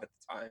 35 at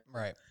the time.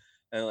 Right.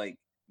 And like,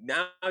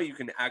 now you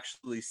can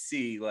actually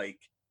see, like,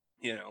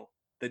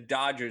 the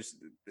Dodgers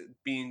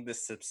being the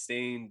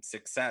sustained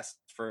success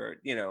for,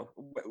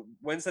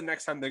 when's the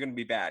next time they're going to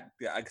be bad?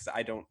 Because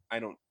I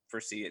don't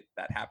foresee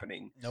that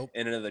happening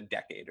in another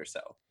decade or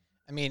so.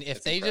 I mean,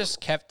 if they just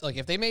kept, like,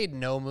 if they made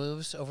no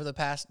moves over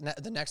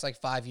the next like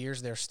 5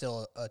 years, they're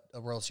still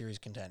a World Series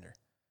contender.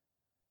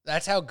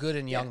 That's how good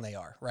and young they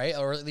are, right?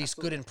 Or at least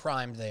good and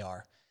primed they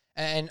are.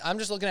 And I'm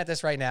just looking at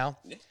this right now.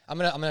 Yeah. I'm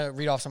gonna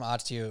read off some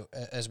odds to you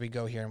as we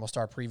go here, and we'll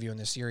start previewing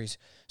this series.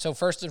 So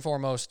first and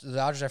foremost, the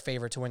Dodgers are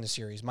favored to win the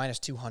series, minus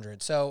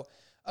 200. So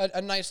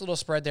a nice little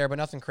spread there, but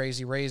nothing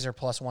crazy. Rays are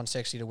plus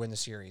 160 to win the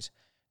series.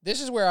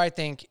 This is where I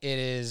think it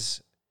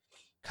is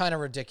kind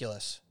of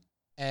ridiculous.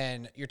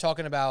 And you're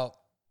talking about,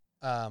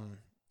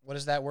 what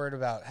is that word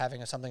about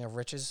having something of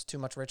riches, too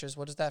much riches?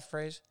 What is that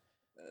phrase?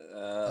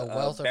 A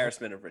wealth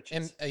embarrassment of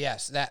riches.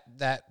 Yes,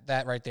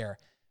 that right there.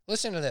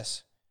 Listen to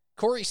this.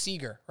 Corey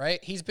Seager,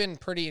 right? He's been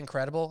pretty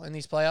incredible in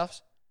these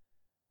playoffs.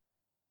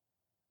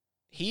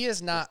 He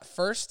is not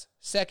first,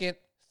 second,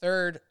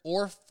 third,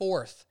 or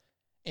fourth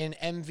in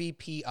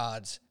MVP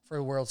odds for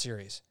the World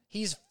Series.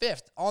 He's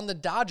 5th on the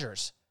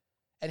Dodgers,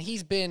 and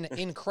he's been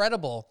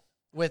incredible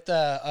with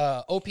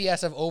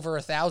OPS of over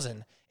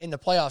 1,000 in the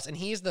playoffs, and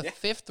he's the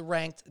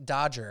 5th-ranked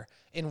Dodger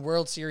in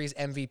World Series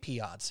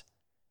MVP odds.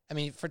 I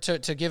mean,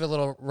 to give a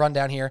little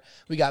rundown here,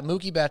 we got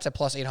Mookie Betts at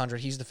plus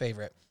 800. He's the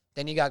favorite.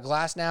 Then you got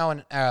Glasnow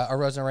and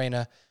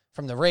Arozarena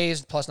from the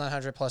Rays, plus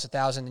 900, plus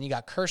 1,000. Then you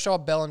got Kershaw,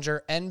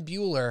 Bellinger, and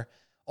Buehler,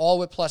 all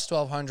with plus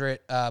 1,200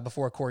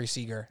 before Corey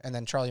Seager. And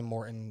then Charlie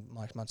Morton,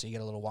 Mike Muncy, you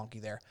get a little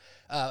wonky there.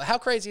 How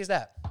crazy is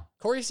that?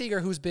 Corey Seager,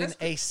 who's been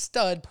a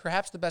stud,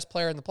 perhaps the best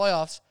player in the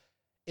playoffs,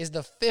 is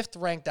the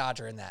 5th-ranked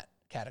Dodger in that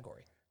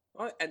category.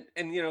 Well,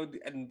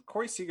 and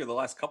Corey Seager, the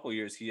last couple of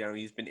years,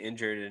 he's been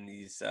injured, and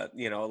he's a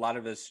lot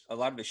of his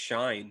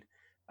shine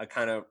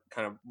kind of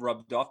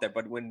rubbed off there.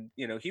 But when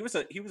he was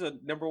a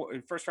number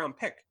 1 first round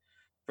pick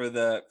for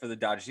the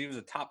Dodgers. He was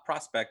a top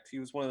prospect. He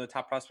was one of the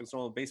top prospects in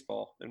all of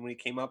baseball. And when he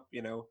came up,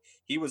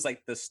 he was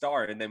like the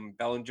star. And then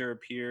Bellinger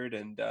appeared,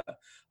 and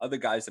other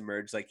guys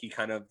emerged. Like, he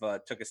kind of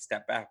took a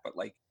step back. But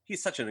like,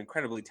 he's such an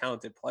incredibly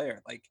talented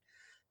player. Like,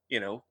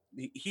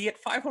 he hit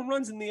 5 home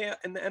runs in the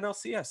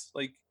NLCS.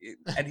 Like,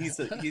 and he's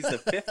the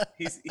 5th.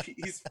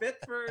 He's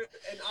 5th for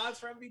an odds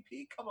for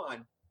MVP. Come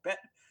on,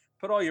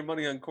 put all your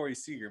money on Corey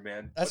Seager,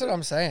 man. That's what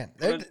I'm saying.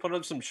 Put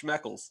up some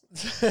schmeckles.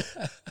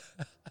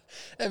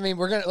 I mean,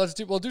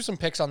 we'll do some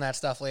picks on that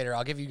stuff later.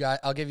 I'll give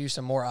you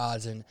some more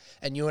odds, and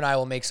you and I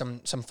will make some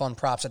fun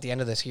props at the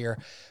end of this here.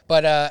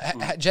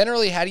 But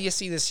generally, how do you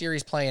see this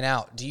series playing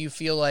out? Do you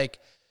feel like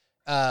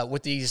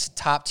with these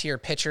top tier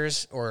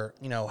pitchers, or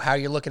how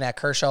you're looking at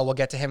Kershaw? We'll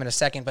get to him in a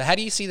second. But how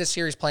do you see the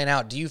series playing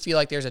out? Do you feel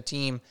like there's a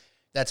team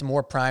that's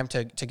more primed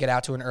to get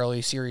out to an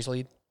early series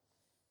lead?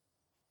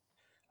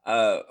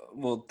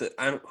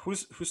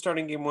 Who's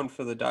starting game 1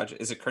 for the Dodgers?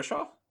 Is it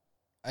Kershaw?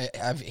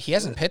 He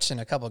hasn't pitched in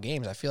a couple of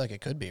games. I feel like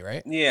it could be,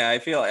 right? Yeah, I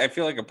feel like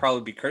it'd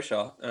probably be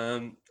Kershaw.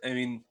 I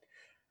mean,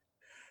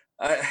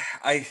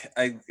 I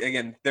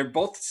again, they're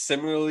both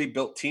similarly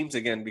built teams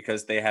again,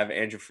 because they have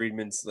Andrew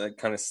Friedman's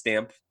kind of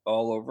stamp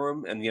all over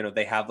them, and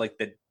they have like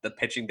the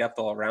pitching depth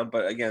all around.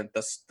 But again,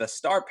 the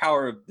star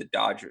power of the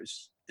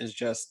Dodgers is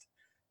just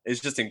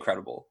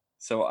incredible.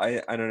 So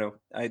I don't know.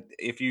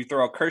 If you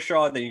throw out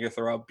Kershaw, then you're gonna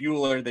throw out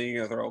Buehler, then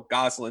you're gonna throw out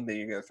Gosselin, then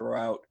you're gonna throw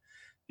out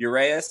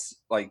Urias.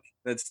 Like,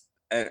 that's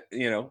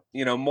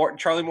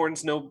Charlie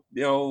Morton's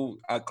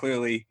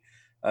clearly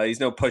he's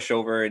no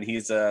pushover, and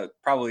he's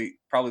probably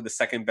the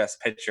second best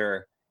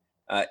pitcher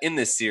in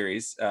this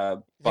series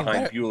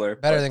behind Buehler.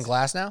 Better than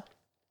Glasnow?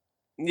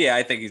 Yeah,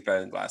 I think he's better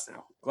than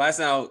Glasnow.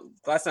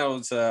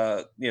 Glasnow's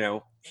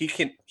he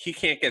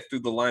can't get through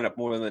the lineup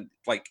more than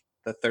like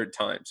the third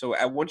time. So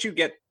once you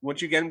get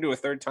him to a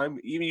third time,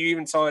 you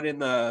even saw it in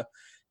the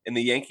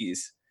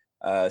Yankees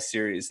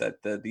series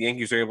that the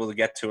Yankees were able to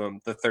get to him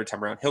the third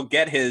time around. He'll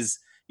get his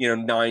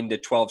 9 to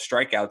 12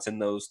 strikeouts in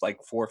those like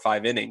 4 or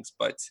 5 innings,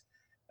 but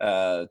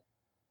but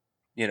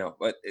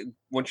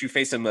once you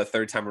face him a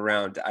third time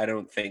around, I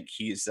don't think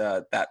he's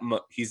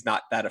he's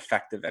not that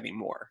effective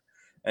anymore.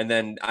 And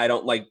then I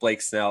don't like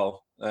Blake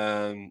Snell.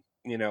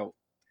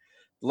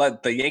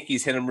 Let the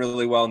Yankees hit him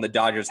really well, and the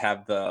Dodgers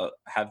have the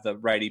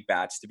righty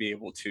bats to be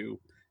able to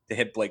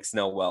hit Blake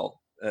Snell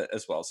well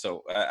as well.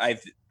 So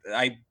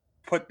I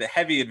put the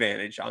heavy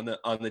advantage on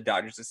the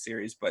Dodgers this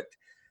series, but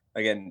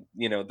again,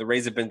 the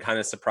Rays have been kind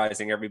of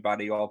surprising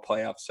everybody all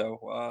playoffs.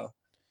 So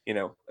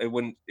it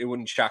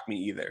wouldn't shock me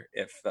either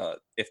if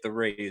the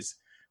Rays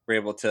were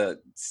able to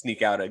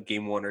sneak out a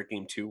game 1 or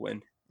game 2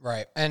 win.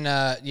 Right, and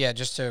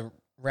just to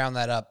round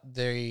that up,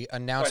 the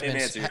announcements. I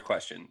didn't answer your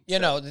question.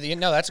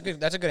 That's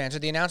a good answer.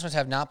 The announcements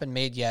have not been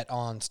made yet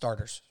on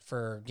starters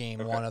for Game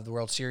 1 of the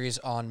World Series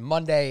on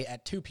Monday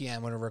at 2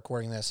 p.m. when we're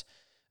recording this.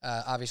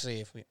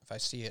 Obviously, if I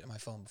see it on my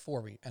phone before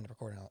we end up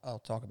recording, I'll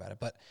talk about it.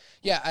 But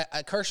yeah,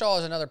 Kershaw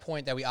is another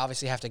point that we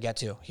obviously have to get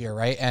to here,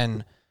 right?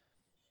 And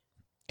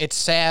it's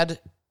sad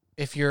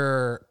if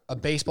you're a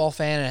baseball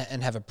fan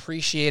and have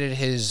appreciated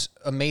his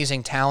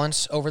amazing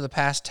talents over the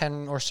past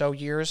 10 or so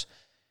years,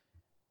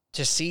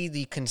 to see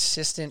the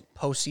consistent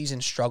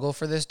postseason struggle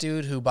for this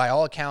dude, who by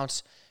all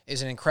accounts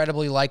is an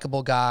incredibly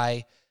likable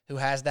guy, who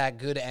has that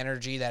good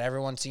energy that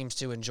everyone seems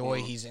to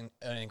enjoy. He's an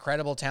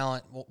incredible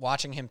talent.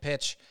 Watching him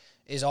pitch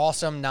is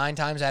awesome 9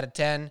 times out of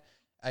 10.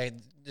 It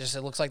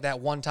looks like that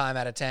 1 time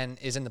out of 10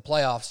 is in the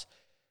playoffs.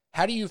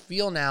 How do you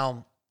feel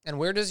now, and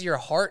where does your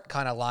heart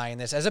kind of lie in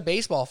this? As a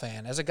baseball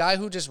fan, as a guy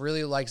who just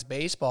really likes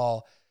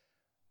baseball,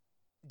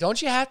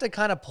 don't you have to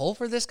kind of pull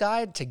for this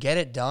guy to get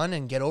it done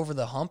and get over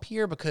the hump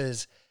here?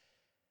 Because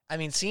I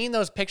mean, seeing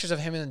those pictures of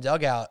him in the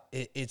dugout,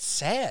 it's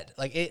sad.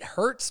 Like, it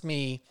hurts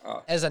me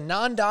as a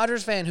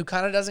non-Dodgers fan who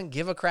kind of doesn't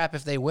give a crap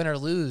if they win or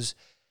lose,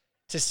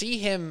 to see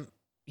him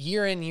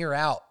year in, year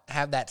out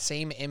have that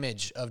same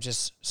image of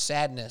just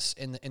sadness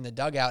in the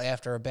dugout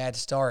after a bad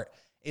start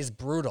is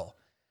brutal.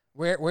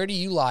 Where do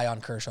you lie on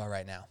Kershaw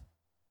right now?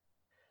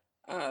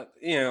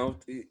 You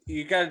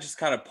got to just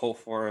kind of pull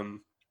for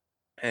him.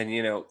 And,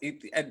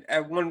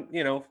 at one,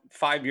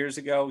 5 years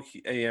ago,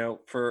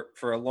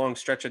 for a long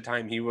stretch of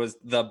time, he was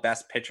the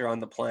best pitcher on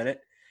the planet.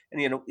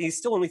 And, he's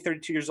still only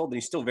 32 years old and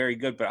he's still very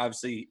good. But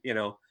obviously,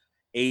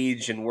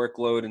 age and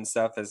workload and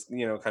stuff has,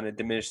 kind of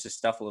diminished his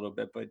stuff a little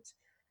bit. But,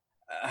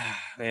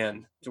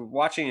 man,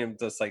 watching him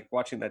just like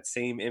watching that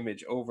same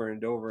image over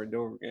and over and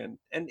over again.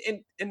 And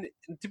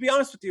to be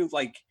honest with you,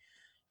 like,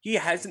 he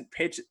hasn't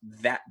pitched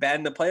that bad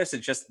in the playoffs.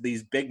 It's just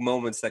these big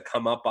moments that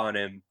come up on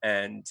him,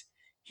 and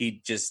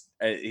it just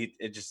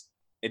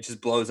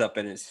blows up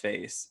in his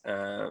face.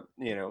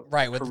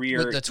 Right. With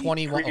the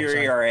 21 career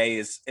ERA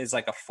is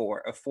like a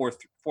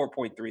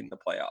 4.3 in the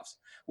playoffs,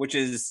 which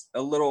is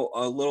a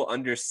little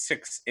under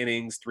 6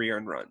 innings, 3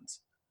 earned runs,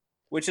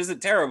 which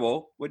isn't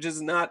terrible, it's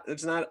not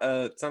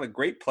a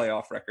great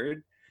playoff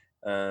record.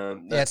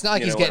 It's not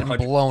like he's getting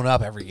blown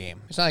up every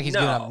game. It's not like he's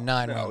giving up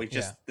 9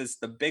 runs.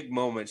 The big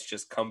moments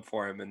just come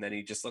for him, and then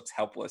he just looks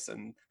helpless,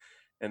 and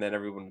then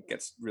everyone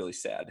gets really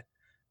sad.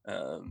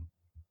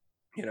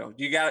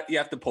 You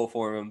have to pull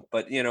for him,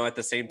 but at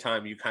the same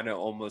time, you kind of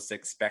almost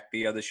expect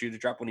the other shoe to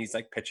drop when he's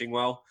like pitching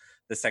well.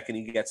 The second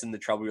he gets into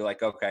trouble, you're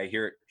like, okay,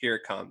 here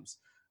it comes.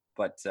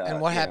 But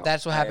and what happened?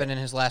 That's what happened in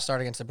his last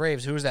start against the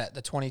Braves. Who was that?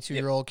 The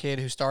 22-year-old kid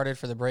who started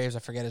for the Braves. I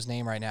forget his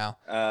name right now.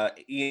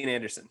 Ian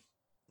Anderson.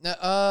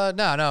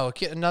 No,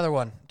 another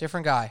one,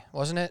 different guy,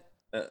 wasn't it?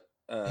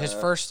 His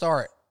first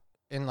start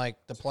in like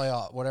the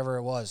playoff, whatever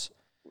it was.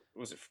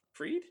 Was it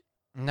Fried?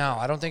 No,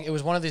 I don't think it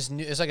was one of these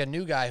new. It's like a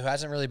new guy who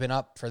hasn't really been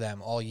up for them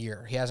all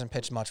year. He hasn't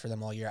pitched much for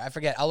them all year. I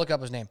forget. I'll look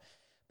up his name.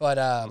 But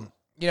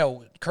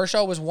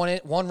Kershaw was one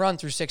run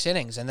through 6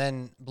 innings and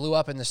then blew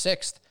up in the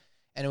 6th,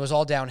 and it was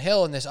all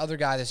downhill. And this other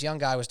guy, this young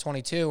guy, was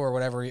 22 or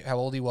whatever, how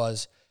old he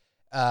was.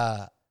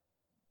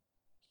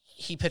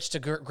 He pitched a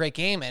great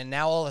game, and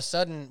now all of a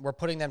sudden we're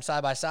putting them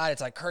side by side.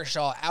 It's like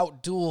Kershaw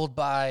out-dueled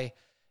by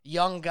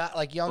young guy,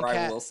 like young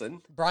Brian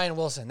Wilson. Brian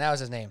Wilson, that was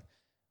his name.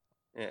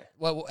 Yeah.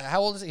 Well, how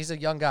old is he? He's a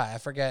young guy. I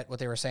forget what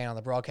they were saying on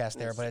the broadcast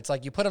there, but it's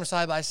like you put them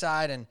side by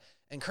side, and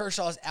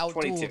Kershaw's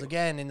out-dueled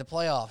again in the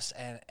playoffs,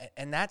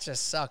 and that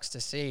just sucks to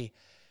see.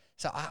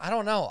 So I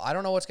don't know. I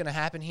don't know what's going to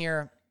happen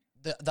here.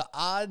 The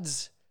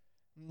odds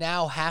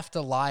now have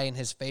to lie in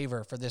his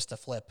favor for this to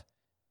flip,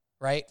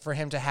 right? For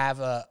him to have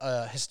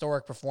a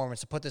historic performance,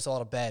 to put this all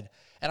to bed.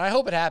 And I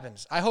hope it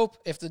happens. I hope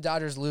if the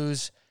Dodgers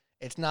lose,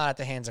 it's not at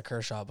the hands of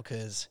Kershaw,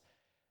 because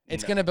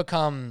it's going to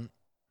become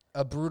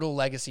a brutal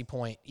legacy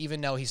point,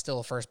 even though he's still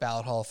a first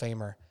ballot Hall of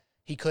Famer.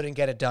 He couldn't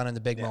get it done in the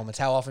big moments.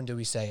 How often do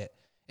we say it?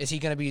 Is he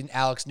going to be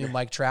Alex new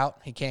Mike Trout?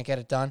 He can't get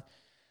it done?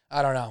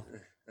 I don't know,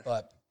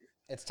 but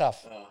it's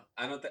tough.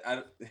 I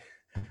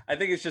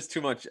think it's just too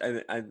much.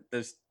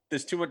 There's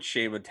there's too much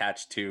shame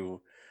attached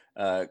to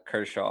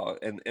Kershaw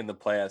in the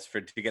playoffs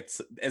for to get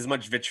as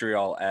much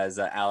vitriol as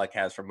Alec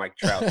has from Mike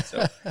Trout.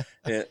 So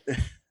it,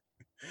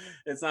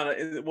 it's not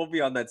it won't be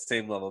on that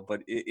same level,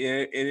 but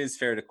it is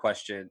fair to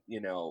question,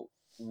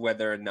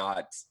 whether or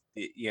not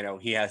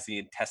he has the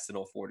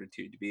intestinal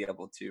fortitude to be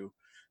able to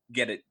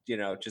get it,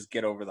 just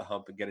get over the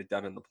hump and get it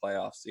done in the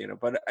playoffs.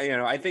 But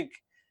I think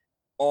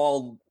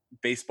all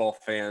baseball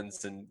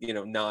fans and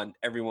non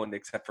everyone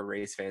except for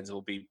Rays fans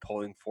will be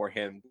pulling for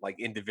him like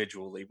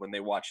individually when they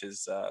watch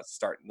his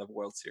start in the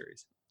World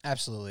Series.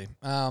 Absolutely.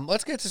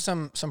 Let's get to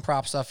some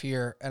prop stuff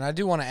here, and I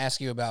do want to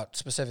ask you about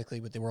specifically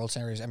with the World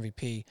Series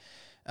MVP.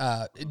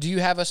 Do you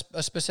have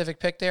a specific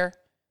pick there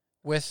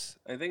with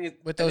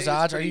those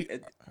odds? Are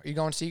you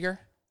going Seager?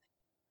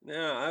 No,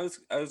 I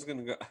was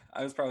gonna go.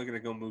 I was probably gonna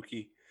go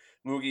Mookie.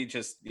 Mookie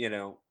just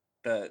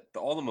the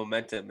all the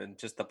momentum and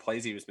just the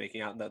plays he was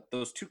making out, and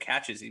those 2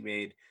 catches he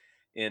made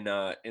in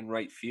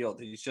right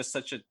field. He's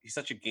such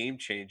a game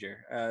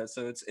changer.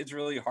 So it's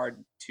really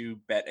hard to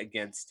bet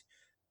against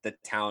the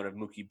talent of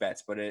Mookie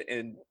Betts. But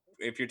and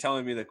if you're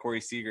telling me that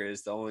Corey Seager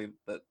is the only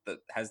that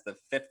has the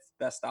 5th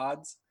best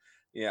odds,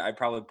 yeah, I'd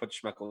probably put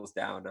Schmeckles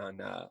down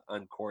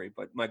on Corey.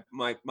 But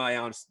my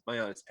honest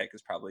pick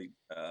is probably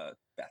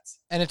Betts.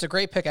 And it's a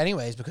great pick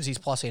anyways because he's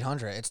plus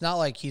 800. It's not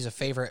like he's a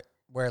favorite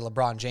where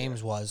LeBron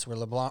James was, where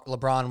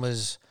LeBron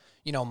was,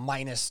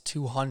 minus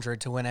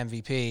 200 to win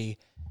MVP,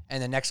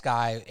 and the next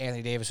guy,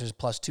 Anthony Davis, was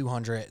plus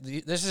 200.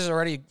 This is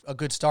already a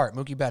good start.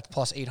 Mookie Betts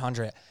plus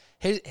 800.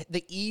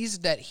 The ease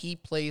that he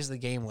plays the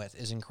game with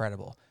is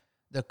incredible.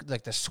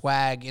 The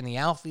swag in the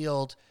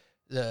outfield,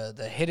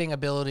 the hitting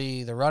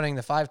ability, the running,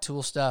 the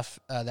 5-tool stuff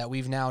that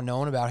we've now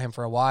known about him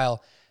for a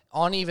while,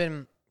 on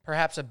even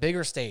perhaps a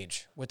bigger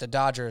stage with the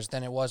Dodgers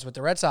than it was with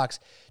the Red Sox,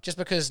 just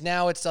because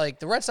now it's like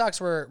the Red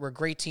Sox were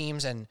great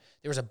teams and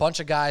there was a bunch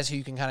of guys who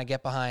you can kind of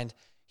get behind.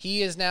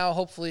 He is now,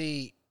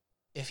 hopefully,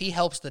 if he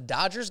helps the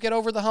Dodgers get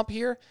over the hump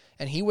here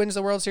and he wins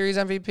the World Series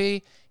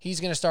MVP, he's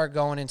going to start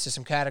going into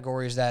some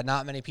categories that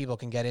not many people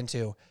can get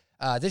into.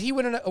 Did he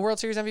win a World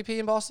Series MVP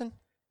in Boston?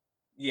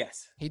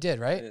 Yes. He did,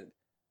 right?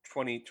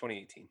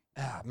 2018.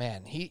 Ah,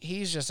 man,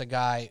 he's just a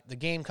guy. The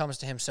game comes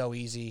to him so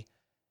easy.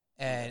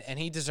 And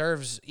he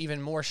deserves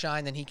even more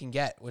shine than he can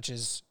get, which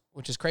is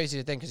crazy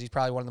to think because he's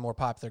probably one of the more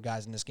popular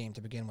guys in this game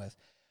to begin with.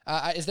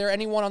 Is there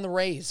anyone on the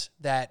Rays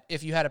that,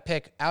 if you had to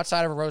pick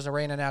outside of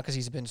Arozarena now because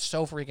he's been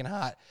so freaking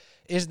hot,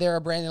 is there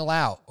a Brandon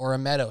Lau or a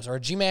Meadows or a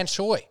Ji-Man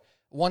Choi,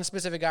 one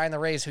specific guy in the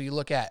Rays who you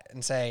look at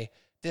and say,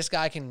 this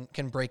guy can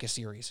break a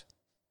series?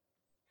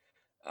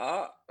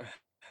 I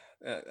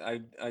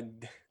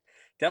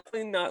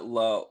definitely not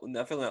low.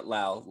 Definitely not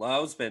Lau.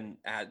 Lau's been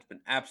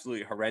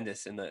absolutely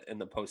horrendous in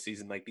the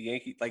postseason. Like the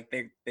Yankees, like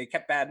they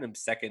kept batting him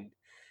second,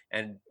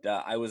 and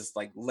I was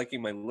like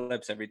licking my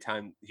lips every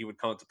time he would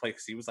come into play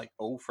because he was like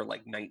 0 for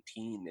like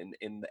 19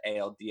 in the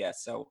ALDS.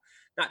 So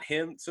not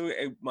him. So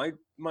my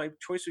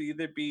choice would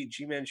either be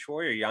Ji-Man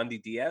Choi or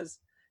Yandy Diaz.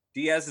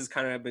 Diaz has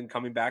kind of been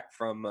coming back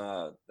from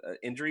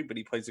injury, but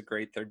he plays a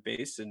great third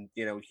base, and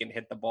he can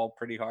hit the ball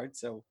pretty hard.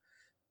 So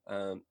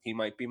he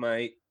might be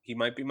my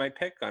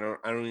pick. I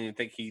don't even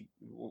think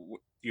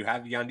you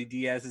have Yandy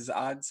Diaz's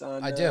odds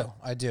on. I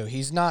do.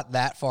 He's not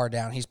that far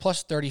down. He's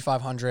plus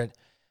 3,500,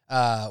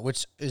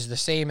 which is the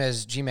same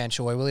as Ji-Man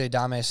Choi. Willy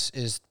Adames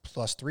is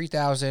plus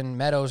 3,000.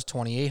 Meadows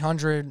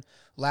 2,800.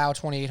 Lau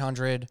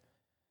 2,800,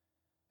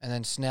 and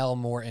then Snell,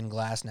 Moore, and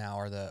Glasnow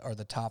are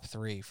the top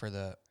 3 for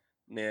the.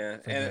 Yeah,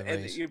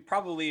 and you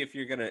probably if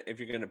you're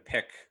gonna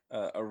pick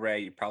a Ray,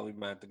 you probably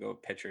might have to go a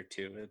pitcher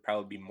too. It'd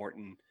probably be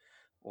Morton.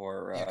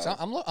 Or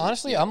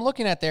honestly, I'm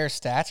looking at their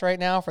stats right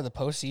now for the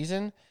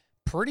postseason.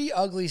 Pretty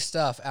ugly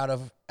stuff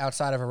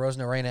outside of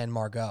Arozarena and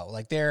Margot.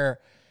 Like their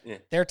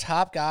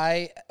top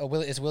guy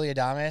is Willy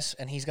Adames,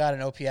 and he's got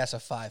an OPS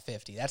of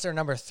 550. That's their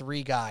number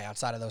 3 guy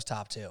outside of those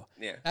top 2.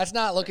 Yeah, that's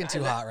not looking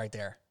too hot right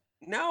there.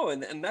 No,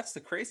 and that's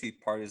the crazy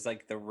part is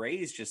like the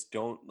Rays just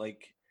don't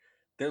like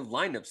their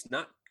lineup's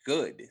not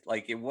good.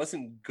 Like it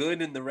wasn't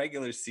good in the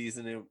regular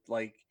season. It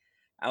like.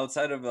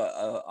 Outside of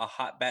a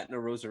hot bat in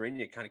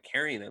Arozarena kind of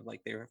carrying them,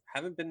 like they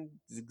haven't been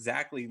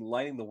exactly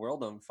lighting the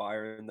world on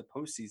fire in the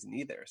postseason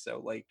either. So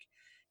like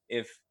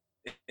if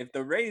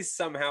the Rays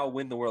somehow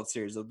win the World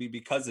Series, it'll be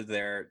because of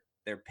their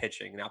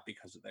pitching, not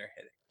because of their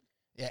hitting.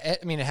 Yeah,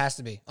 I mean, it has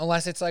to be.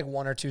 Unless it's like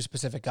 1 or 2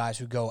 specific guys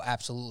who go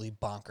absolutely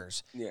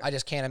bonkers. Yeah. I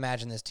just can't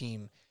imagine this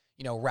team,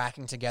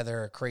 racking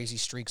together crazy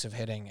streaks of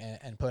hitting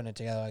and putting it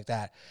together like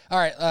that. All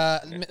right,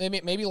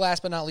 maybe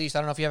last but not least, I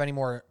don't know if you have any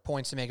more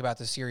points to make about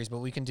this series, but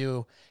we can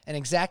do an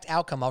exact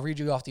outcome. I'll read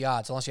you off the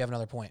odds unless you have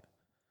another point.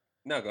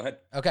 No, go ahead.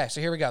 Okay, so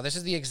here we go. This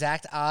is the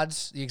exact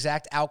odds, the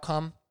exact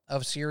outcome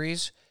of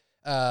series.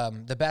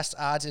 The best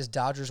odds is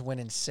Dodgers win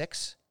in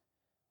 6,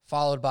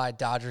 followed by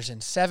Dodgers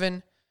in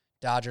 7,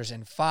 Dodgers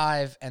in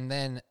 5, and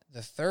then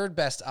the third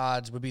best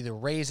odds would be the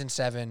Rays in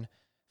 7,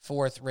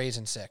 fourth Rays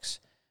in 6.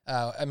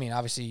 I mean,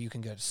 obviously you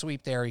can go to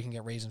sweep there, you can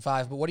get Rays in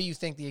 5, but what do you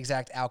think the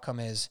exact outcome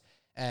is?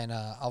 And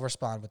I'll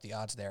respond with the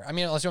odds there. I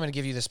mean, unless you want me to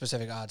give you the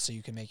specific odds so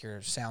you can make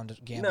your sound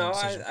gambling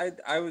decision.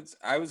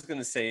 I was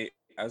gonna say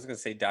was gonna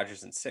say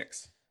Dodgers in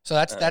 6. So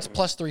that's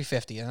plus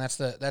 350, and that's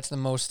the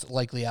most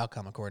likely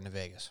outcome according to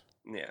Vegas.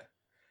 Yeah,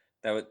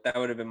 that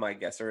would have been my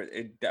guess. Or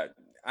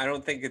I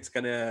don't think it's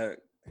gonna.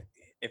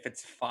 If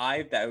it's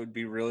 5, that would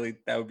be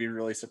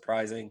really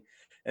surprising.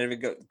 And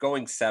if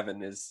going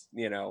 7 is,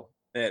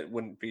 it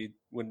wouldn't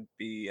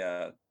be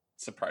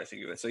surprising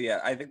either. So yeah,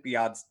 I think the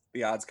odds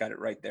got it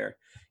right there.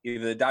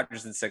 Either the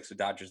Dodgers in 6 or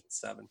Dodgers in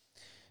 7.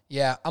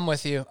 Yeah, I'm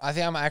with you. I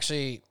think I'm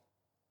actually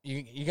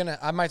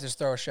I might just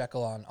throw a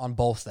shekel on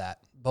both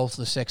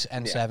the 6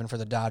 and 7 for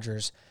the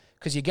Dodgers,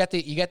 because you get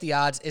the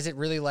odds. Is it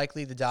really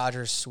likely the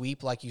Dodgers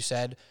sweep, like you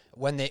said?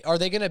 Are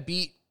they going to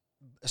beat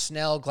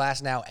Snell,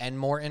 Glasnow, and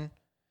Morton?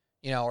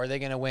 Are they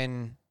going to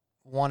win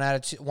 1 out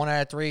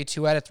of 3,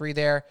 2 out of 3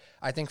 there?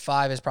 I think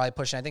 5 is probably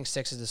pushing. I think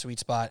 6 is the sweet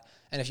spot.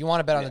 And if you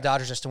want to bet on the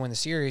Dodgers just to win the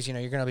series,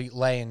 you're going to be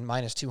laying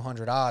minus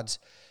 200 odds.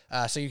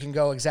 So you can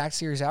go exact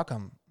series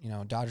outcome.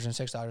 Dodgers in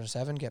 6, Dodgers in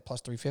 7, get plus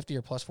 350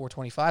 or plus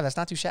 425. That's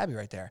not too shabby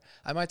right there.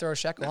 I might throw a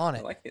shekel on it.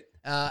 I like it.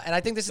 And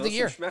I think this is the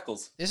year.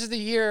 This is the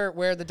year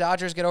where the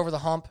Dodgers get over the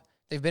hump.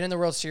 They've been in the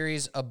World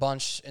Series a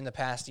bunch in the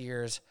past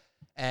years,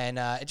 and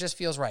it just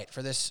feels right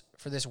for this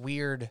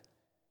weird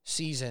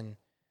season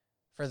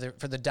for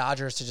the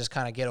Dodgers to just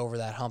kind of get over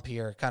that hump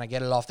here, kind of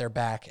get it off their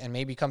back, and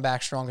maybe come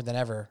back stronger than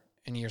ever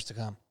in years to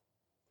come.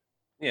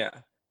 Yeah,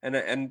 and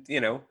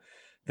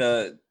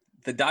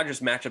the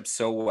Dodgers match up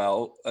so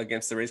well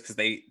against the Rays because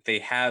they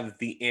have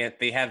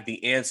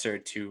the answer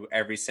to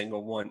every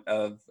single one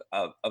of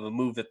a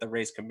move that the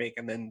Rays can make,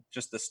 and then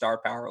just the star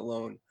power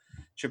alone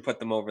should put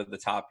them over the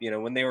top.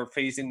 When they were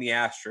facing the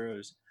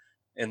Astros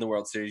in the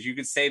World Series, you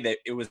could say that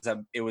it was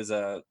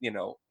a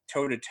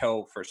toe to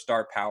toe for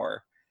star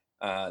power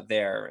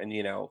there, and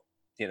the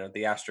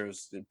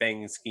Astros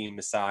banging scheme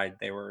aside,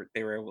 they were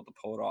able to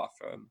pull it off.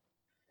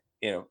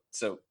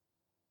 So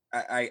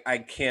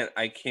I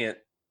can't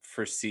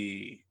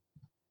foresee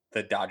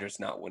the Dodgers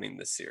not winning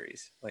this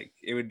series. Like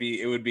it would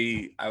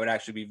be I would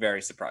actually be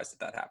very surprised if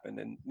that happened.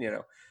 And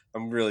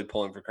I'm really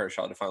pulling for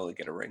Kershaw to finally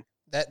get a ring.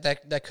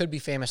 That could be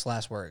famous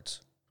last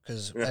words,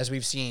 because as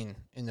we've seen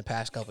in the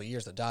past couple of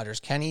years, the Dodgers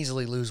can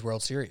easily lose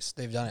World Series.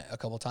 They've done it a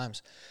couple of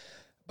times.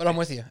 But I'm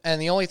with you.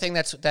 And the only thing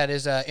that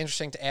is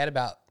interesting to add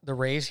about the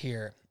Rays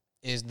here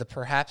is the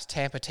perhaps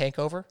Tampa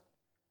takeover,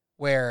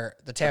 where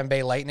the Tampa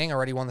Bay Lightning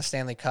already won the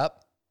Stanley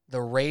Cup.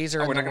 The Rays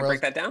are. We're not going to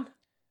break that down.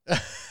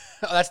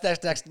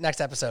 That's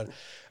next episode.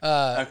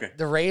 Okay.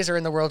 The Rays are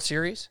in the World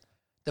Series.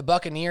 The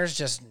Buccaneers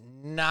just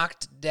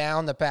knocked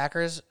down the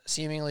Packers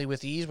seemingly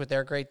with ease with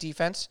their great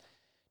defense.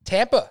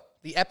 Tampa,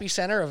 the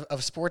epicenter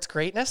of sports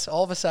greatness,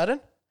 all of a sudden.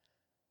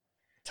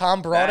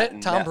 Tom brought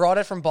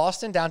it from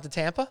Boston down to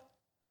Tampa.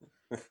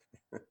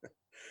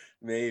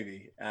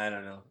 Maybe. I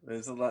don't know.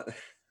 There's a lot.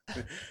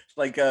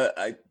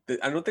 I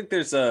don't think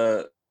there's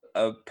a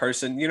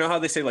person. You know how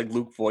they say like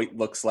Luke Voigt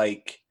looks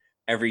like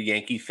every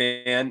Yankee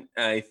fan?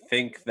 I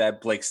think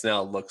that Blake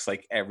Snell looks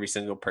like every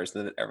single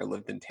person that ever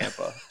lived in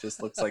Tampa.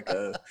 Just looks like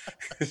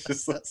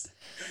just looks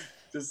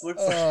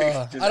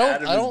like.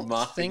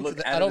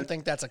 I don't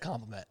think that's a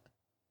compliment.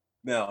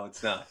 No,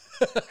 it's not.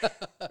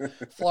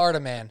 Florida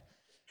man.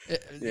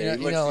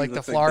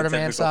 The Florida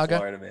Man saga.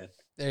 Florida man.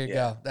 There you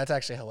go. That's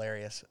actually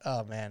hilarious.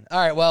 Oh, man. All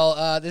right,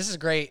 well, this is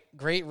great.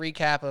 Great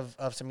recap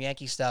of some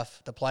Yankee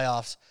stuff, the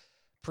playoffs,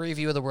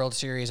 preview of the World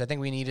Series. I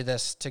think we needed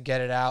this to get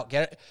it out.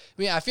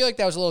 I feel like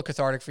that was a little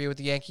cathartic for you with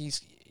the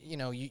Yankees.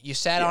 You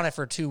sat on it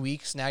for 2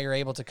 weeks. Now you're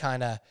able to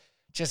kind of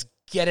just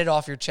get it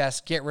off your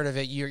chest, get rid of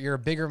it. You're a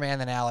bigger man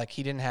than Alec.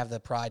 He didn't have the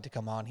pride to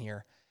come on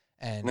here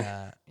and,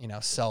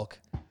 sulk.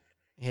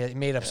 He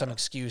made up some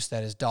excuse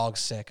that his dog's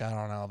sick. I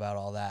don't know about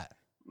all that.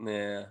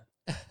 Yeah.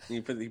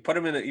 You put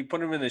him in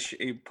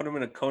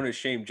a cone of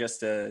shame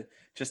just to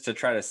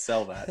try to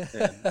sell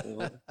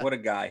that. What a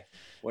guy!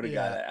 What a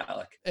guy, that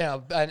Alec. Yeah,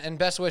 and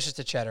best wishes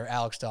to Cheddar,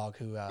 Alec's dog,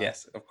 who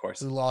yes, of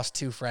course, who lost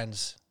 2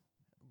 friends.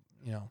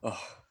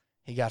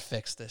 He got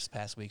fixed this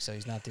past week, so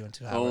he's not doing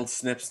too hot. Old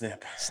snip,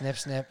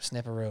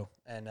 snipperoo,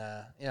 and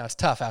it's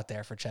tough out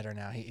there for Cheddar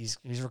now. He's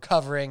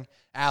recovering.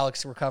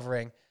 Alec's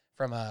recovering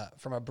from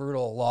a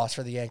brutal loss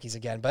for the Yankees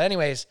again. But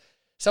anyways.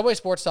 Subway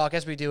Sports Talk,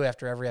 as we do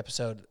after every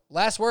episode.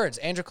 Last words,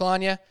 Andrew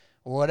Kalanya.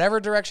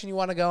 Whatever direction you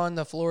want to go in,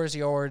 the floor is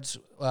yours.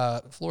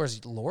 Floor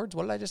is lords?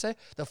 What did I just say?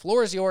 The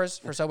floor is yours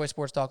for Subway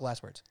Sports Talk.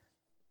 Last words.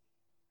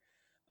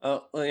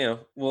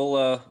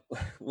 We'll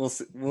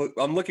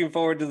I'm looking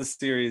forward to the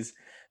series,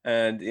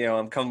 and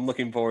I'm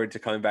looking forward to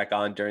coming back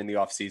on during the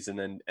off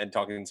season and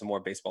talking some more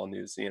baseball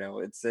news.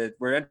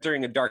 We're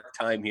entering a dark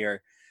time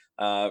here.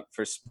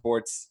 For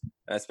sports,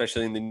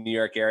 especially in the New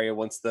York area.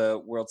 Once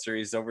the World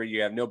Series is over,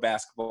 you have no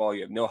basketball,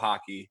 you have no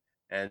hockey,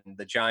 and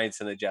the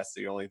Giants and the Jets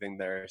are the only thing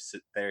they're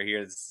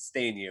here to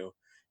sustain you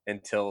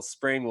until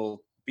spring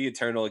will be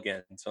eternal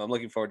again. So I'm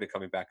looking forward to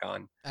coming back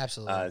on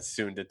absolutely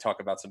soon to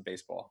talk about some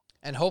baseball.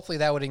 And hopefully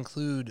that would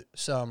include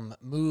some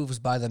moves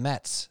by the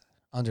Mets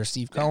under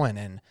Steve Cohen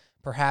and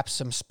perhaps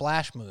some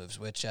splash moves,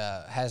 which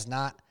has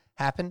not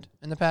happened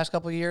in the past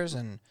couple of years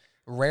and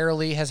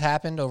rarely has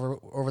happened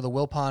over the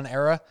Wilpon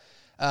era.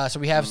 So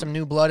we have some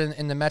new blood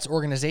in the Mets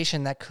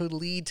organization that could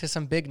lead to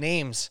some big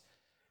names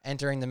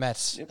entering the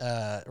Mets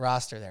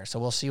roster there. So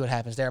we'll see what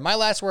happens there. My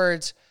last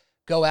words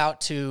go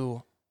out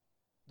to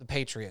the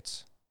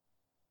Patriots.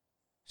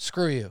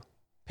 Screw you,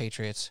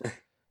 Patriots.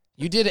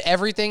 You did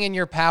everything in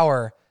your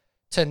power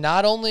to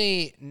not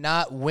only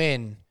not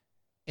win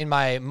in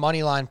my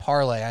money line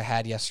parlay I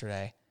had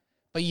yesterday,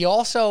 but you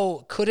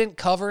also couldn't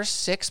cover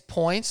 6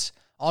 points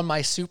on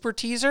my super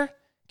teaser.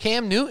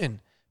 Cam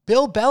Newton,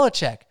 Bill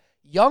Belichick,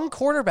 young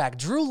quarterback,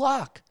 Drew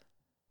Lock.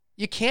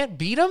 You can't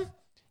beat him?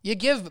 You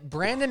give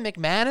Brandon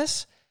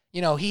McManus,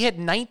 he hit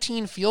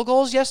 19 field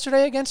goals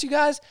yesterday against you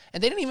guys,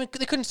 and they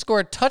couldn't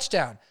score a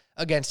touchdown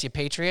against you,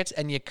 Patriots,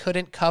 and you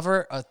couldn't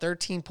cover a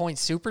 13-point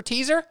super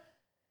teaser?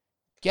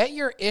 Get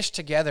your ish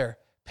together,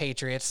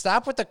 Patriots.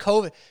 Stop with the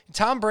COVID.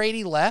 Tom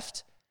Brady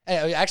left.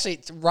 Actually,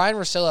 Ryan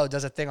Russillo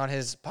does a thing on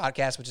his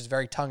podcast, which is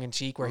very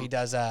tongue-in-cheek, where he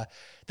does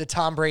the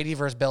Tom Brady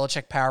versus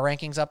Belichick power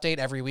rankings update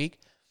every week.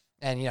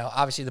 And,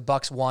 obviously the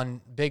Bucs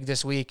won big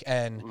this week,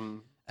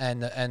 and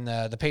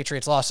the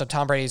Patriots lost, so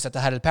Tom Brady's at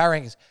the head of the power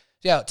rankings.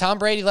 Yeah, Tom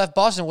Brady left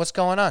Boston. What's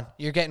going on?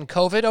 You're getting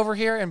COVID over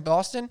here in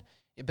Boston?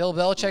 Bill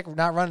Belichick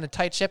not running a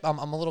tight ship. I'm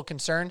a little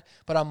concerned,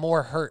 but I'm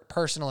more hurt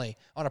personally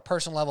on a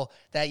personal level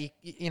that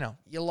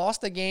you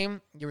lost the game.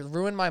 You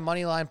ruined my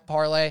money line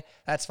parlay.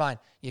 That's fine.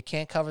 You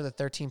can't cover the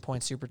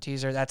 13-point super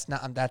teaser.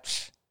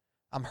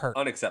 I'm hurt.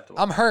 Unacceptable.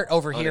 I'm hurt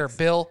over here,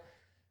 Bill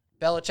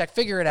Belichick.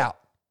 Figure it out.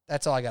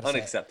 That's all I got to say.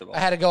 Unacceptable. I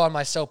had to go on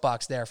my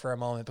soapbox there for a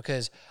moment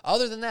because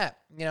other than that,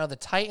 the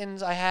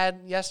Titans I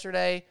had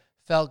yesterday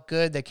felt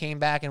good. They came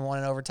back and won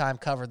in overtime,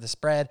 covered the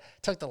spread.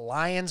 Took the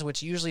Lions,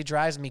 which usually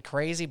drives me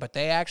crazy, but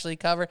they actually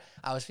covered.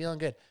 I was feeling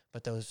good.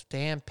 But those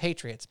damn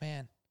Patriots,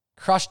 man,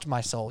 crushed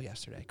my soul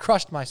yesterday.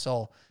 Crushed my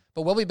soul.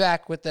 But we'll be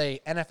back with a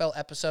NFL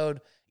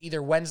episode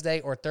either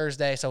Wednesday or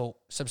Thursday. So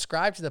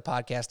subscribe to the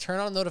podcast. Turn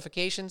on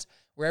notifications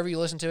wherever you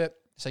listen to it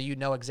so you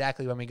know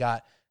exactly when we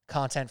got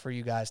content for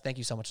you guys. Thank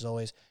you so much as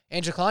always.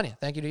 Andrew Kalania,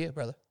 thank you to you,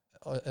 brother.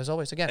 As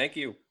always, again. Thank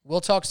you.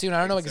 We'll talk soon. I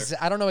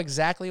don't know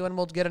exactly when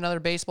we'll get another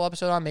baseball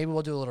episode on. Maybe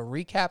we'll do a little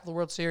recap of the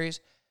World Series.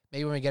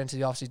 Maybe when we get into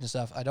the offseason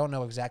stuff. I don't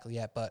know exactly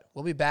yet, but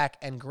we'll be back.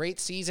 And great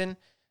season,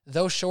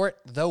 though short,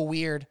 though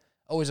weird.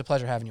 Always a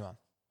pleasure having you on.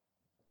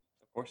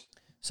 Of course.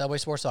 Subway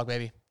Sports Talk,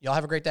 baby. Y'all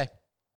have a great day.